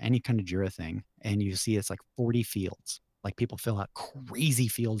Jira, any kind of Jira thing, and you see it's like 40 fields. Like people fill out crazy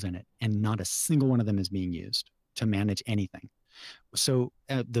fields in it, and not a single one of them is being used to manage anything. So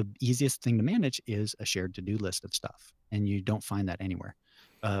the easiest thing to manage is a shared to-do list of stuff, and you don't find that anywhere.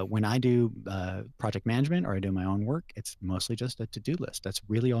 When I do project management or I do my own work, it's mostly just a to-do list. That's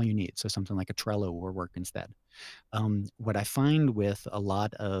really all you need. So something like a Trello will work instead. What I find with a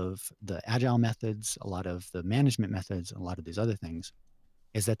lot of the agile methods, a lot of the management methods, a lot of these other things,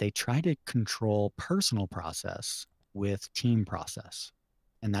 is that they try to control personal process with team process.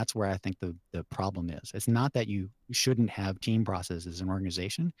 And that's where I think the problem is. It's not that you shouldn't have team process as an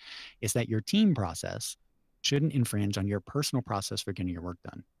organization. It's that your team process shouldn't infringe on your personal process for getting your work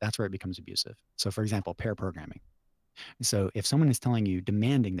done. That's where it becomes abusive. So for example, pair programming. So if someone is telling you,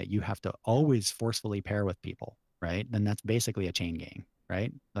 demanding that you have to always forcefully pair with people, right? Then that's basically a chain gang,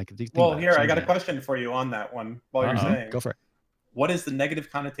 right? Like, well, here, I got a question for you on that one while you're saying. Go for it. What is the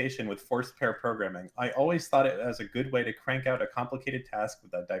negative connotation with forced pair programming? I always thought it as a good way to crank out a complicated task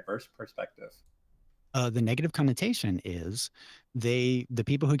with a diverse perspective. The negative connotation is the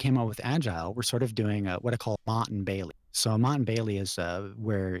people who came up with Agile were sort of doing what I call Mott and Bailey. So Mott and Bailey is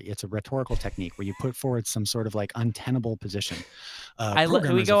where it's a rhetorical technique where you put forward some sort of like untenable position.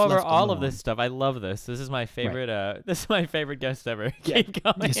 We go over all of this stuff. I love this. This is my favorite. Right. This is my favorite guest ever. Yeah. Keep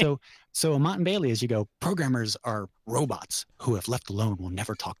going. So a Mott and Bailey is you go, programmers are robots who, if left alone, will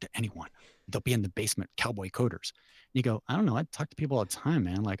never talk to anyone. They'll be in the basement, cowboy coders. You go, I don't know. I talk to people all the time,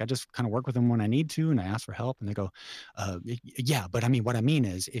 man. Like I just kind of work with them when I need to, and I ask for help, and they go, yeah, but I mean, what I mean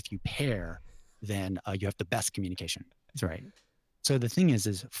is, if you pair, then you have the best communication. That's right. So the thing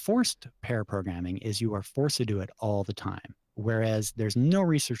is forced pair programming is you are forced to do it all the time. Whereas there's no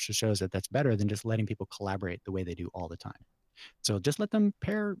research that shows that that's better than just letting people collaborate the way they do all the time. So just let them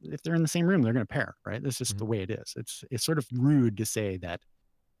pair. If they're in the same room, they're going to pair, right? That's just the way it is. It's sort of rude to say that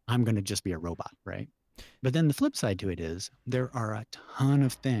I'm going to just be a robot, right? But then the flip side to it is there are a ton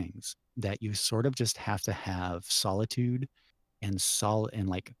of things that you sort of just have to have solitude and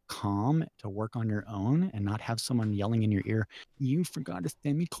like calm to work on your own, and not have someone yelling in your ear, you forgot a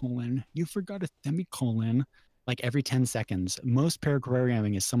semicolon, you forgot a semicolon, like every 10 seconds. Most pair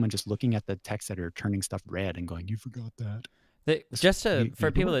programming is someone just looking at the text editor, turning stuff red and going, you forgot that.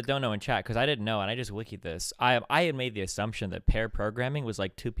 For people that don't know in chat, because I didn't know, and I just wikied this, I had made the assumption that pair programming was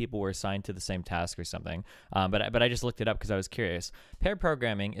like two people were assigned to the same task or something, but I just looked it up because I was curious. Pair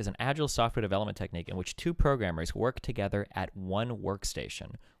programming is an agile software development technique in which two programmers work together at one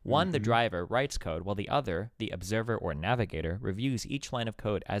workstation. One, the driver, writes code, while the other, the observer or navigator, reviews each line of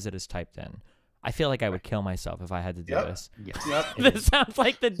code as it is typed in. I feel like I would kill myself if I had to do this. Yes. This sounds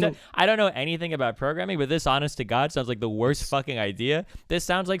like I don't know anything about programming, but this, honest to God, sounds like the worst fucking idea. This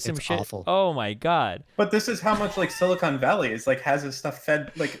sounds like some shit. Awful. Oh my God. But this is how much like Silicon Valley is like has this stuff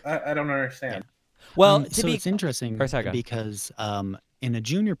fed. Like I don't understand. Well, it's interesting because in a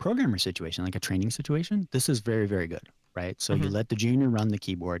junior programmer situation, like a training situation, this is very, very good. Right. So you let the junior run the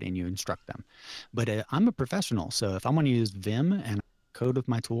keyboard and you instruct them. But I'm a professional. So if I want to use Vim and code with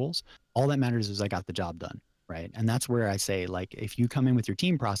my tools, all that matters is I got the job done, right? And that's where I say, like, if you come in with your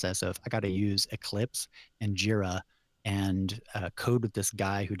team process of I got to use Eclipse and Jira and code with this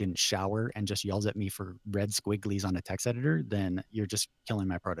guy who didn't shower and just yells at me for red squigglies on a text editor, then you're just killing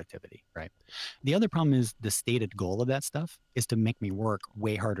my productivity, right? The other problem is the stated goal of that stuff is to make me work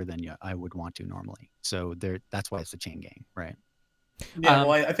way harder than I would want to normally. So that's why it's a chain gang, right? Yeah,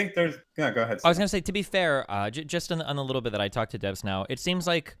 well, I think there's... Yeah, go ahead. I was going to say, to be fair, just on the little bit that I talked to devs now, it seems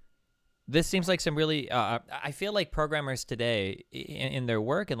like this seems like some really... I feel like programmers today in their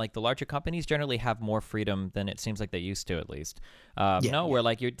work and like the larger companies generally have more freedom than it seems like they used to, at least. Where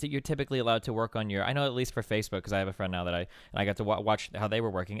like you're typically allowed to work on your... I know at least for Facebook, because I have a friend now that I got to watch how they were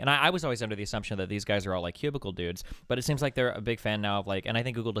working. And I was always under the assumption that these guys are all like cubicle dudes, but it seems like they're a big fan now of like... And I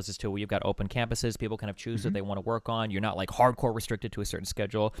think Google does this too, where you've got open campuses, people kind of choose what they want to work on. You're not like hardcore restricted to a certain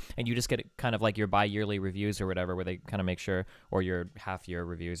schedule, and you just get kind of like your bi-yearly reviews or whatever, where they kind of make sure, or your half-year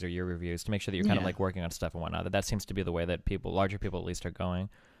reviews or year reviews, to make sure that you're kind of like working on stuff and whatnot. That seems to be the way that larger people at least are going.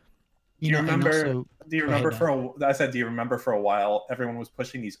 Do you remember? Also, do you remember I said, do you remember for a while everyone was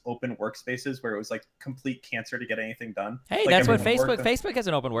pushing these open workspaces where it was like complete cancer to get anything done? Hey, like that's what Facebook has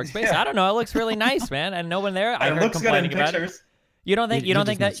an open workspace. Yeah. I don't know. It looks really nice, man. And no one there. I It heard looks good in complaining about pictures. it. You don't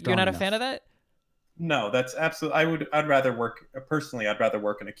think that you're not a fan of that? No, that's absolutely. I'd rather work personally. I'd rather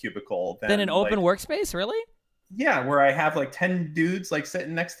work in a cubicle than an open workspace. Really? Yeah, where I have like 10 dudes like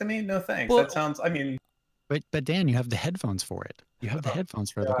sitting next to me. No thanks. Well, that sounds. I mean, but Dan, you have the headphones for it. You have the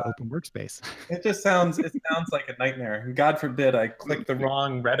headphones for the open workspace. It just sounds. It sounds like a nightmare. And God forbid I click the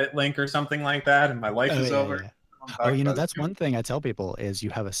wrong Reddit link or something like that, and my life is over. Yeah. Oh, that's one thing I tell people is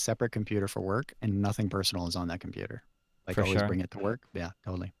you have a separate computer for work, and nothing personal is on that computer. Like always bring it to work. Yeah,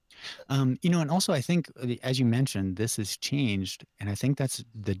 totally. And also I think, as you mentioned, this has changed, and I think that's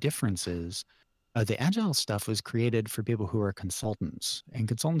the difference is the agile stuff was created for people who are consultants, and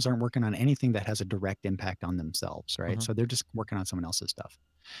consultants aren't working on anything that has a direct impact on themselves, right? So they're just working on someone else's stuff.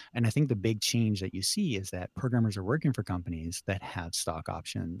 And I think the big change that you see is that programmers are working for companies that have stock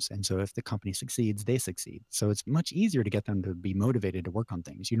options. And so if the company succeeds, they succeed. So it's much easier to get them to be motivated to work on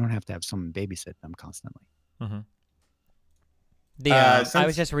things. You don't have to have someone babysit them constantly. I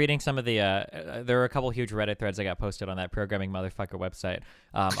was just reading some of the. There were a couple huge Reddit threads that got posted on that programming motherfucker website.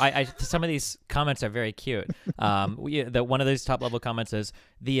 Some of these comments are very cute. One of those top level comments is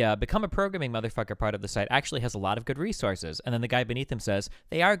the become a programming motherfucker part of the site actually has a lot of good resources, and then the guy beneath him says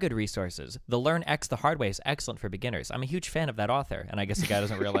they are good resources. The Learn X the Hard Way is excellent for beginners. I'm a huge fan of that author, and I guess the guy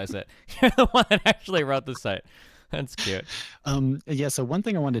doesn't realize that you're the one that actually wrote the site. That's cute. Yeah. So one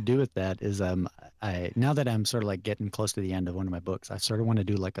thing I want to do with that is, now that I'm sort of like getting close to the end of one of my books, I sort of want to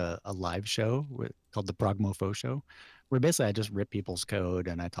do like a live show called the Progmofo Show, where basically I just rip people's code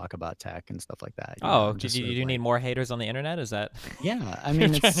and I talk about tech and stuff like that. Do you need more haters on the internet? Is that? Yeah. I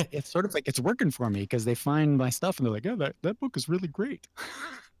mean, it's sort of like it's working for me because they find my stuff and they're like, yeah, that book is really great.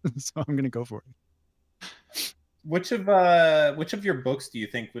 So I'm going to go for it. Which of your books do you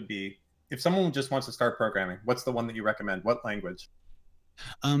think would be, if someone just wants to start programming, what's the one that you recommend? What language?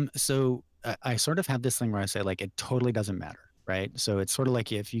 So I sort of have this thing where I say, like, it totally doesn't matter, right? So it's sort of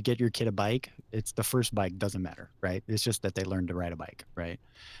like if you get your kid a bike, it's the first bike doesn't matter, right? It's just that they learn to ride a bike, right?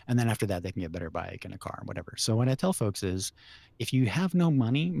 And then after that, they can get a better bike and a car and whatever. So what I tell folks is, if you have no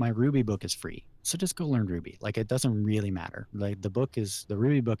money, my Ruby book is free. So just go learn Ruby. Like, it doesn't really matter. Like, the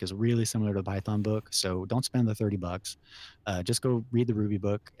Ruby book is really similar to the Python book. So don't spend the $30. Just go read the Ruby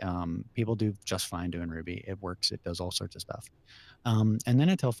book. People do just fine doing Ruby. It works. It does all sorts of stuff. And then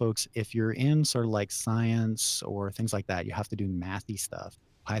I tell folks, if you're in sort of like science or things like that, you have to do mathy stuff.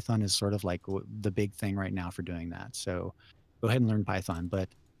 Python is sort of like the big thing right now for doing that. So go ahead and learn Python. But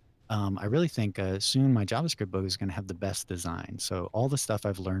I really think soon my JavaScript book is going to have the best design. So all the stuff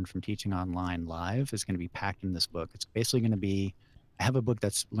I've learned from teaching online live is going to be packed in this book. It's basically going to be, I have a book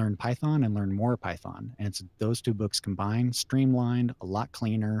that's Learn Python and Learn More Python. And it's those two books combined, streamlined, a lot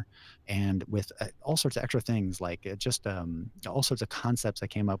cleaner, and with all sorts of extra things, like all sorts of concepts I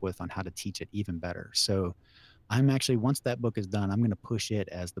came up with on how to teach it even better. So I'm actually, once that book is done, I'm going to push it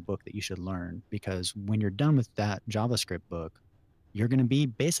as the book that you should learn, because when you're done with that JavaScript book, you're going to be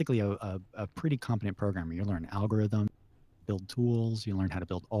basically a pretty competent programmer. You learn algorithms, build tools, you learn how to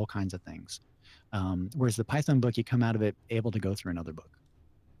build all kinds of things. Whereas the Python book, you come out of it able to go through another book.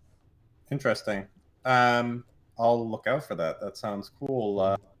 Interesting. I'll look out for that. That sounds cool.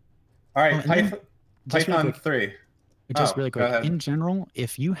 All right, Python 3. Just really quick. In general,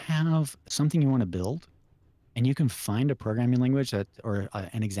 if you have something you want to build and you can find a programming language or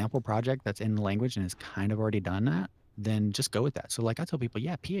an example project that's in the language and has kind of already done that, then just go with that. So like I tell people,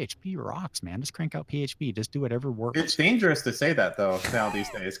 yeah, PHP rocks, man. Just crank out PHP. Just do whatever works. It's dangerous to say that though now these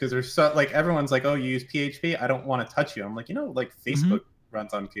days, because there's so, like, everyone's like, oh, you use PHP? I don't want to touch you. I'm like, like Facebook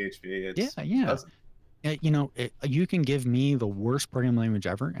runs on PHP. You can give me the worst programming language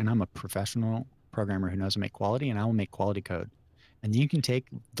ever, and I'm a professional programmer who knows to make quality, and I will make quality code. And you can take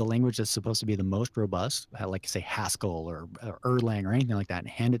the language that's supposed to be the most robust, like say Haskell or Erlang or anything like that, and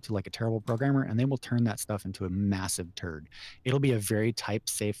hand it to like a terrible programmer, and they will turn that stuff into a massive turd. It'll be a very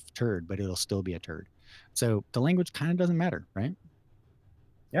type-safe turd, but it'll still be a turd. So the language kind of doesn't matter, right?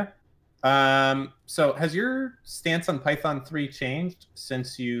 Yeah. So has your stance on Python 3 changed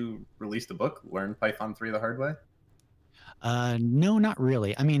since you released the book, Learn Python 3 the Hard Way? No, not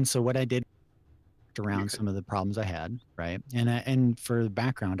really. I mean, so what I did around some of the problems I had, right? And for the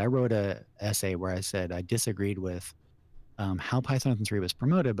background, I wrote a essay where I said I disagreed with how Python 3 was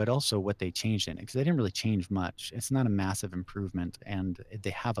promoted, but also what they changed in it, because they didn't really change much. It's not a massive improvement, and they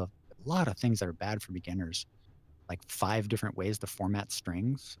have a lot of things that are bad for beginners. like 5 different ways to format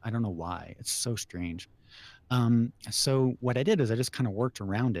strings. I don't know why. It's so strange. So what I did is I just kind of worked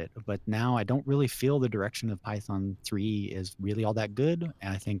around it, but now I don't really feel the direction of Python 3 is really all that good.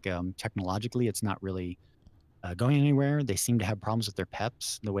 And I think technologically it's not really going anywhere. They seem to have problems with their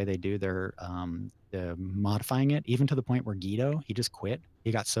PEPs, the way they do their the modifying it, even to the point where Guido, he just quit.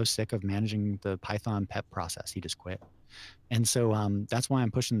 He got so sick of managing the Python PEP process, he just quit. And so that's why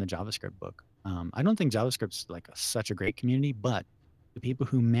I'm pushing the JavaScript book. I don't think JavaScript's like such a great community, but the people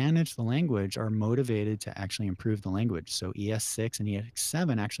who manage the language are motivated to actually improve the language. So ES6 and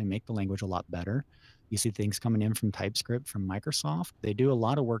ES7 actually make the language a lot better. You see things coming in from TypeScript, from Microsoft. They do a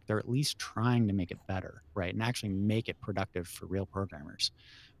lot of work. They're at least trying to make it better, right? And actually make it productive for real programmers.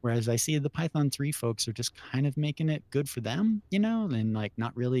 Whereas I see the Python 3 folks are just kind of making it good for them, and like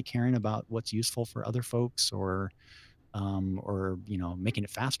not really caring about what's useful for other folks or making it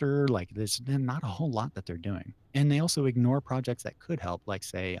faster. Like there's not a whole lot that they're doing, and they also ignore projects that could help, like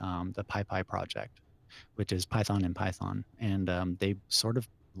say the PyPy project, which is Python in Python, and they sort of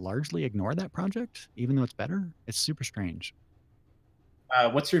largely ignore that project even though it's better. It's super strange.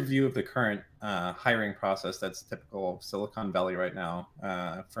 What's your view of the current hiring process that's typical of Silicon Valley right now?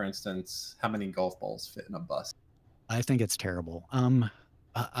 For instance, how many golf balls fit in a bus? I think it's terrible.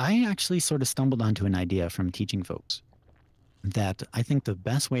 I actually sort of stumbled onto an idea from teaching folks that I think the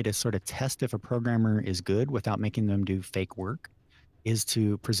best way to sort of test if a programmer is good without making them do fake work is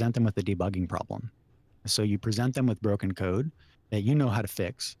to present them with a debugging problem. So you present them with broken code that you know how to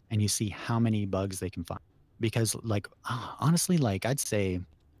fix, and you see how many bugs they can find. Because like honestly, like I'd say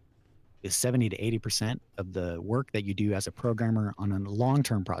is 70 to 80% of the work that you do as a programmer on a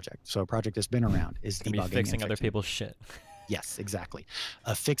long-term project. So a project that's been around is It's gonna debugging be fixing and other fixing. people's shit. Yes, exactly.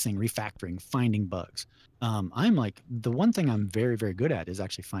 Fixing, refactoring, finding bugs. I'm like, the one thing I'm very, very good at is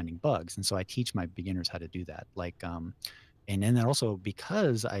actually finding bugs. And so I teach my beginners how to do that. Like, and then also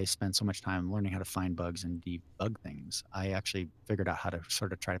because I spent so much time learning how to find bugs and debug things, I actually figured out how to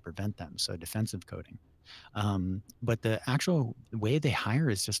sort of try to prevent them. So defensive coding. But the actual way they hire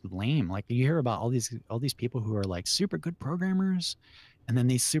is just lame. Like you hear about all these people who are like super good programmers, and then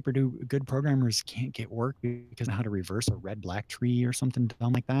these super good programmers can't get work because of how to reverse a red black tree or something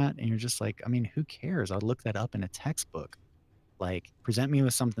dumb like that. And you're just like, I mean, who cares? I'll look that up in a textbook. Like present me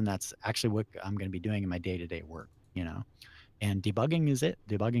with something that's actually what I'm going to be doing in my day-to-day work. And debugging is it.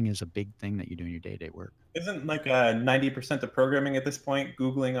 Debugging is a big thing that you do in your day-to-day work. Isn't like 90% of programming at this point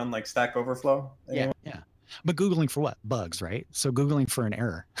Googling on like Stack Overflow? Yeah, yeah. But Googling for what? Bugs, right? So Googling for an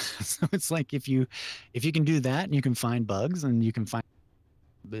error. So it's like if you can do that and you can find bugs and you can find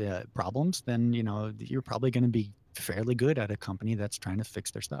problems, then you're probably going to be fairly good at a company that's trying to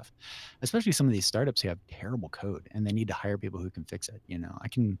fix their stuff. Especially some of these startups who have terrible code and they need to hire people who can fix it. I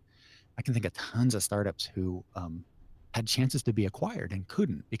can think of tons of startups who had chances to be acquired and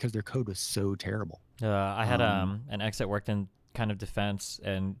couldn't because their code was so terrible. I had an ex that worked in kind of defense,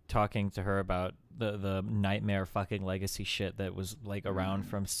 and talking to her about the nightmare fucking legacy shit that was like around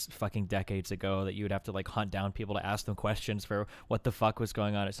from fucking decades ago, that you would have to like hunt down people to ask them questions for what the fuck was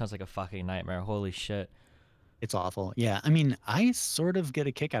going on. It sounds like a fucking nightmare. Holy shit. It's awful. Yeah. I mean, I sort of get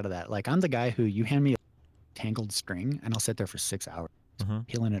a kick out of that. Like I'm the guy who you hand me a tangled string and I'll sit there for 6 hours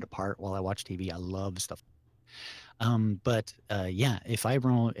peeling it apart while I watch TV. I love stuff. But yeah, if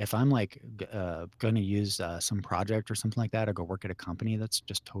I'm like going to use some project or something like that, or go work at a company that's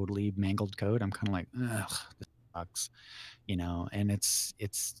just totally mangled code, I'm kind of like, ugh, this sucks, and it's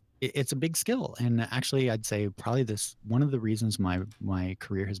a big skill. And actually, I'd say probably one of the reasons my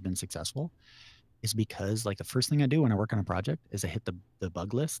career has been successful is because like the first thing I do when I work on a project is I hit the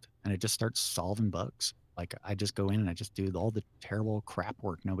bug list and I just start solving bugs. Like I just go in and I just do all the terrible crap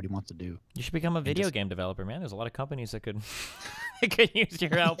work nobody wants to do. You should become a video game developer, man. There's a lot of companies that could that could use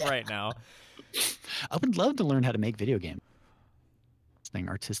your help right now. I would love to learn how to make video games. Thing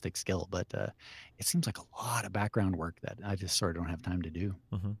artistic skill, but it seems like a lot of background work that I just sort of don't have time to do.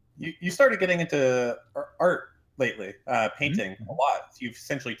 You started getting into art lately, painting a lot. You've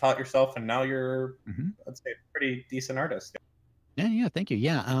essentially taught yourself, and now you're, I'd say, a pretty decent artist. Yeah, thank you.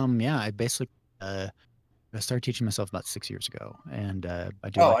 Yeah, I basically I started teaching myself about 6 years ago, and I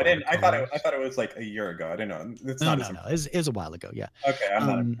do. Oh, I didn't. I thought it was like a year ago. I didn't know. It's no. It was a while ago. Yeah. Okay, I'm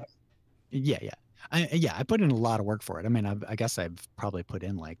not impressed. Yeah. I put in a lot of work for it. I mean, I guess I've probably put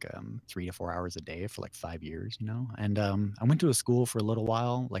in like 3 to 4 hours a day for like 5 years, And I went to a school for a little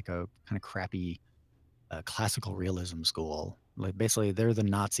while, like a kind of crappy classical realism school. Like basically, they're the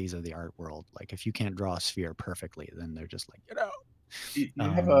Nazis of the art world. Like if you can't draw a sphere perfectly, then they're just like, Do you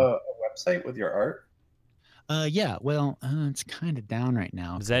have a website with your art? Yeah. Well, it's kind of down right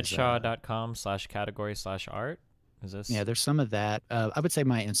now. Zedshaw.com/category/art. Is this? Yeah, there's some of that. I would say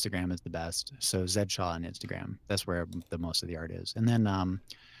my Instagram is the best. So Zed Shaw on Instagram. That's where the most of the art is. And then I'm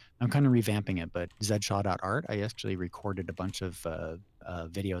kind of revamping it, but zedshaw.art, I actually recorded a bunch of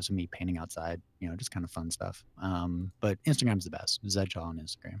videos of me painting outside, just kind of fun stuff. But Instagram's the best. Zed Shaw on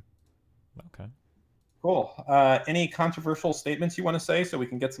Instagram. Okay. Cool. Any controversial statements you want to say so we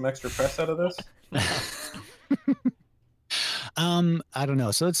can get some extra press out of this? I don't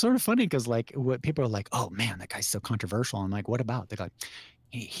know. So it's sort of funny because like what people are like, oh man, that guy's so controversial. I'm like, what about? They're like,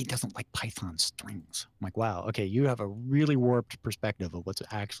 he doesn't like Python strings. I'm like, wow, okay, you have a really warped perspective of what's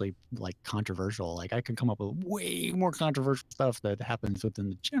actually like controversial. Like I can come up with way more controversial stuff that happens within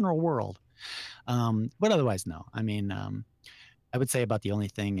the general world. But otherwise, no. I mean, I would say about the only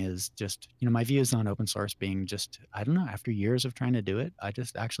thing is just, my views on open source being just, I don't know, after years of trying to do it, I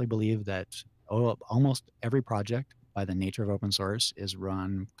just actually believe that almost every project by the nature of open source is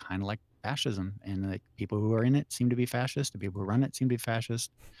run kind of like fascism. And like people who are in it seem to be fascist. The people who run it seem to be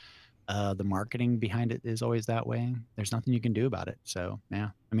fascist. The marketing behind it is always that way. There's nothing you can do about it. So yeah,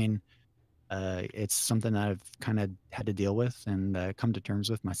 I mean, it's something that I've kind of had to deal with and come to terms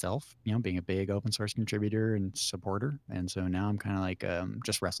with myself, being a big open source contributor and supporter. And so now I'm kind of like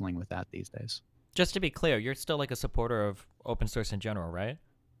just wrestling with that these days. Just to be clear, you're still like a supporter of open source in general, right?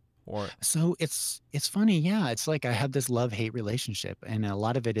 Or so it's funny. Yeah. It's like I have this love-hate relationship. And a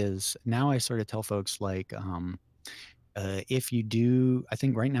lot of it is now I sort of tell folks like, if you do, I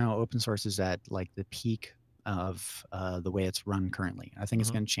think right now open source is at like the peak of the way it's run currently. I think it's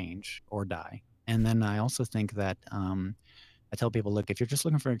going to change or die. And then I also think that I tell people, look, if you're just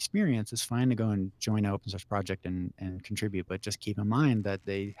looking for experience, it's fine to go and join an open source project and contribute, but just keep in mind that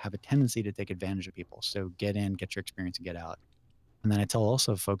they have a tendency to take advantage of people. So get in, get your experience, and get out. And then I tell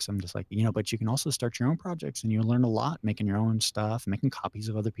also folks, I'm just like, but you can also start your own projects and you'll learn a lot making your own stuff, making copies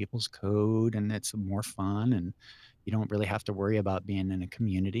of other people's code, and it's more fun. And you don't really have to worry about being in a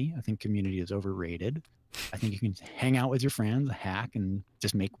community. I think community is overrated. I think you can hang out with your friends, hack, and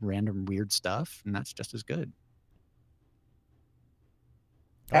just make random weird stuff, and that's just as good.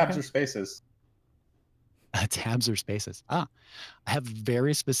 Tabs or spaces? Tabs or spaces. I have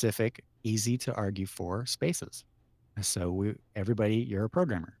very specific, easy to argue for spaces. So everybody, you're a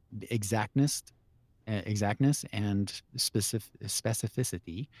programmer. Exactness and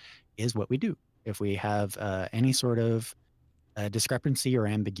specificity is what we do. If we have any sort of discrepancy or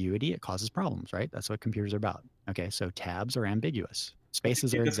ambiguity, it causes problems, right? That's what computers are about. Okay, so tabs are ambiguous.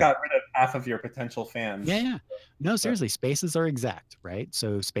 Spaces are exact. You just got rid of half of your potential fans. Yeah. No, seriously, spaces are exact, right?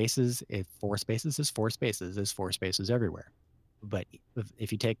 So spaces, if 4 spaces is 4 spaces, is 4 spaces everywhere. But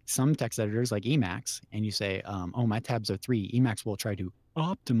if you take some text editors like Emacs and you say, oh, my tabs are 3, Emacs will try to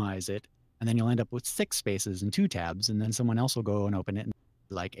optimize it, and then you'll end up with 6 spaces and 2 tabs, and then someone else will go and open it and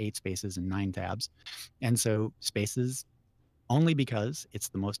like 8 spaces and 9 tabs. And so spaces only because it's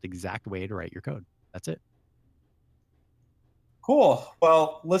the most exact way to write your code. That's it. Cool.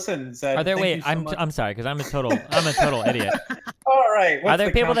 Well, listen, Zed. Are there? Wait, I'm sorry because I'm a total idiot. All right. Are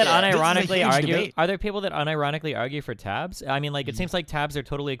there people that unironically argue? Debate. Are there people that unironically argue for tabs? I mean, like it seems like tabs are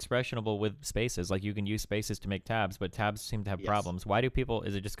totally expressionable with spaces. Like you can use spaces to make tabs, but tabs seem to have problems. Why do people?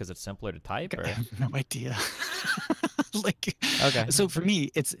 Is it just because it's simpler to type? Or? I have no idea. Okay. So for me,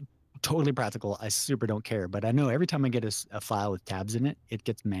 it's totally practical. I super don't care, but I know every time I get a file with tabs in it, it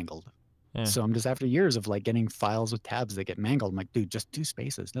gets mangled. Yeah. So I'm just after years of like getting files with tabs that get mangled. I'm like, dude, just do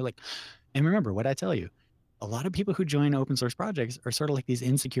spaces. They're like, and remember what I tell you, a lot of people who join open source projects are sort of like these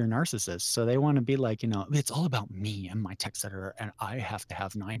insecure narcissists. So they want to be like, it's all about me and my text editor, and I have to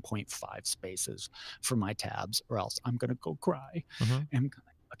have 9.5 spaces for my tabs or else I'm going to go cry. And I'm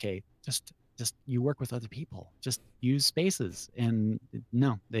like, okay, just you work with other people, just use spaces. And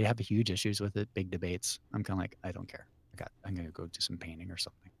no, they have huge issues with it, big debates. I'm kind of like, I don't care. I'm going to go do some painting or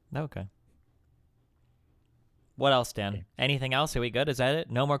something. Okay. What else, Dan? Okay. Anything else? Are we good? Is that it?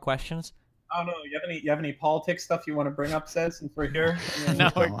 No more questions? Oh no, you have any politics stuff you want to bring up, Zed, since we're here?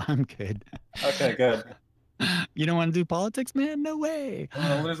 No, I'm good. Okay, good. You don't want to do politics, man? No way.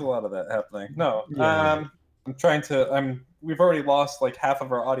 Well, there's a lot of that happening. No, yeah. We've already lost like half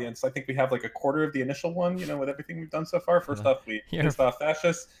of our audience. I think we have like a quarter of the initial one, with everything we've done so far. First off, we pissed off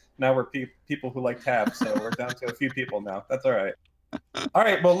fascists. Now we're people who like tabs, so we're down to a few people now. That's all right. All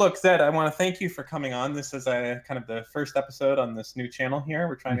right. Well, look, Zed, I want to thank you for coming on. This is kind of the first episode on this new channel here.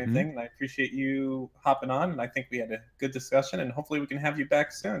 We're trying new thing, and I appreciate you hopping on. And I think we had a good discussion, and hopefully we can have you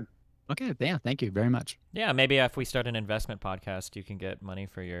back soon. Okay. Yeah. Thank you very much. Yeah. Maybe if we start an investment podcast, you can get money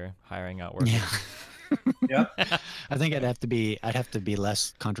for your hiring out workers. Yeah. Yeah. I think I'd have to be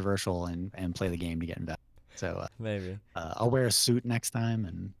less controversial and play the game to get invested. So maybe I'll wear a suit next time,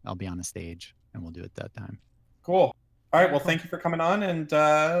 and I'll be on a stage, and we'll do it that time. Cool. All right. Well, thank you for coming on, and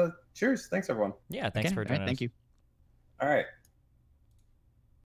cheers. Thanks, everyone. Yeah, thanks for joining us. Thank you. All right.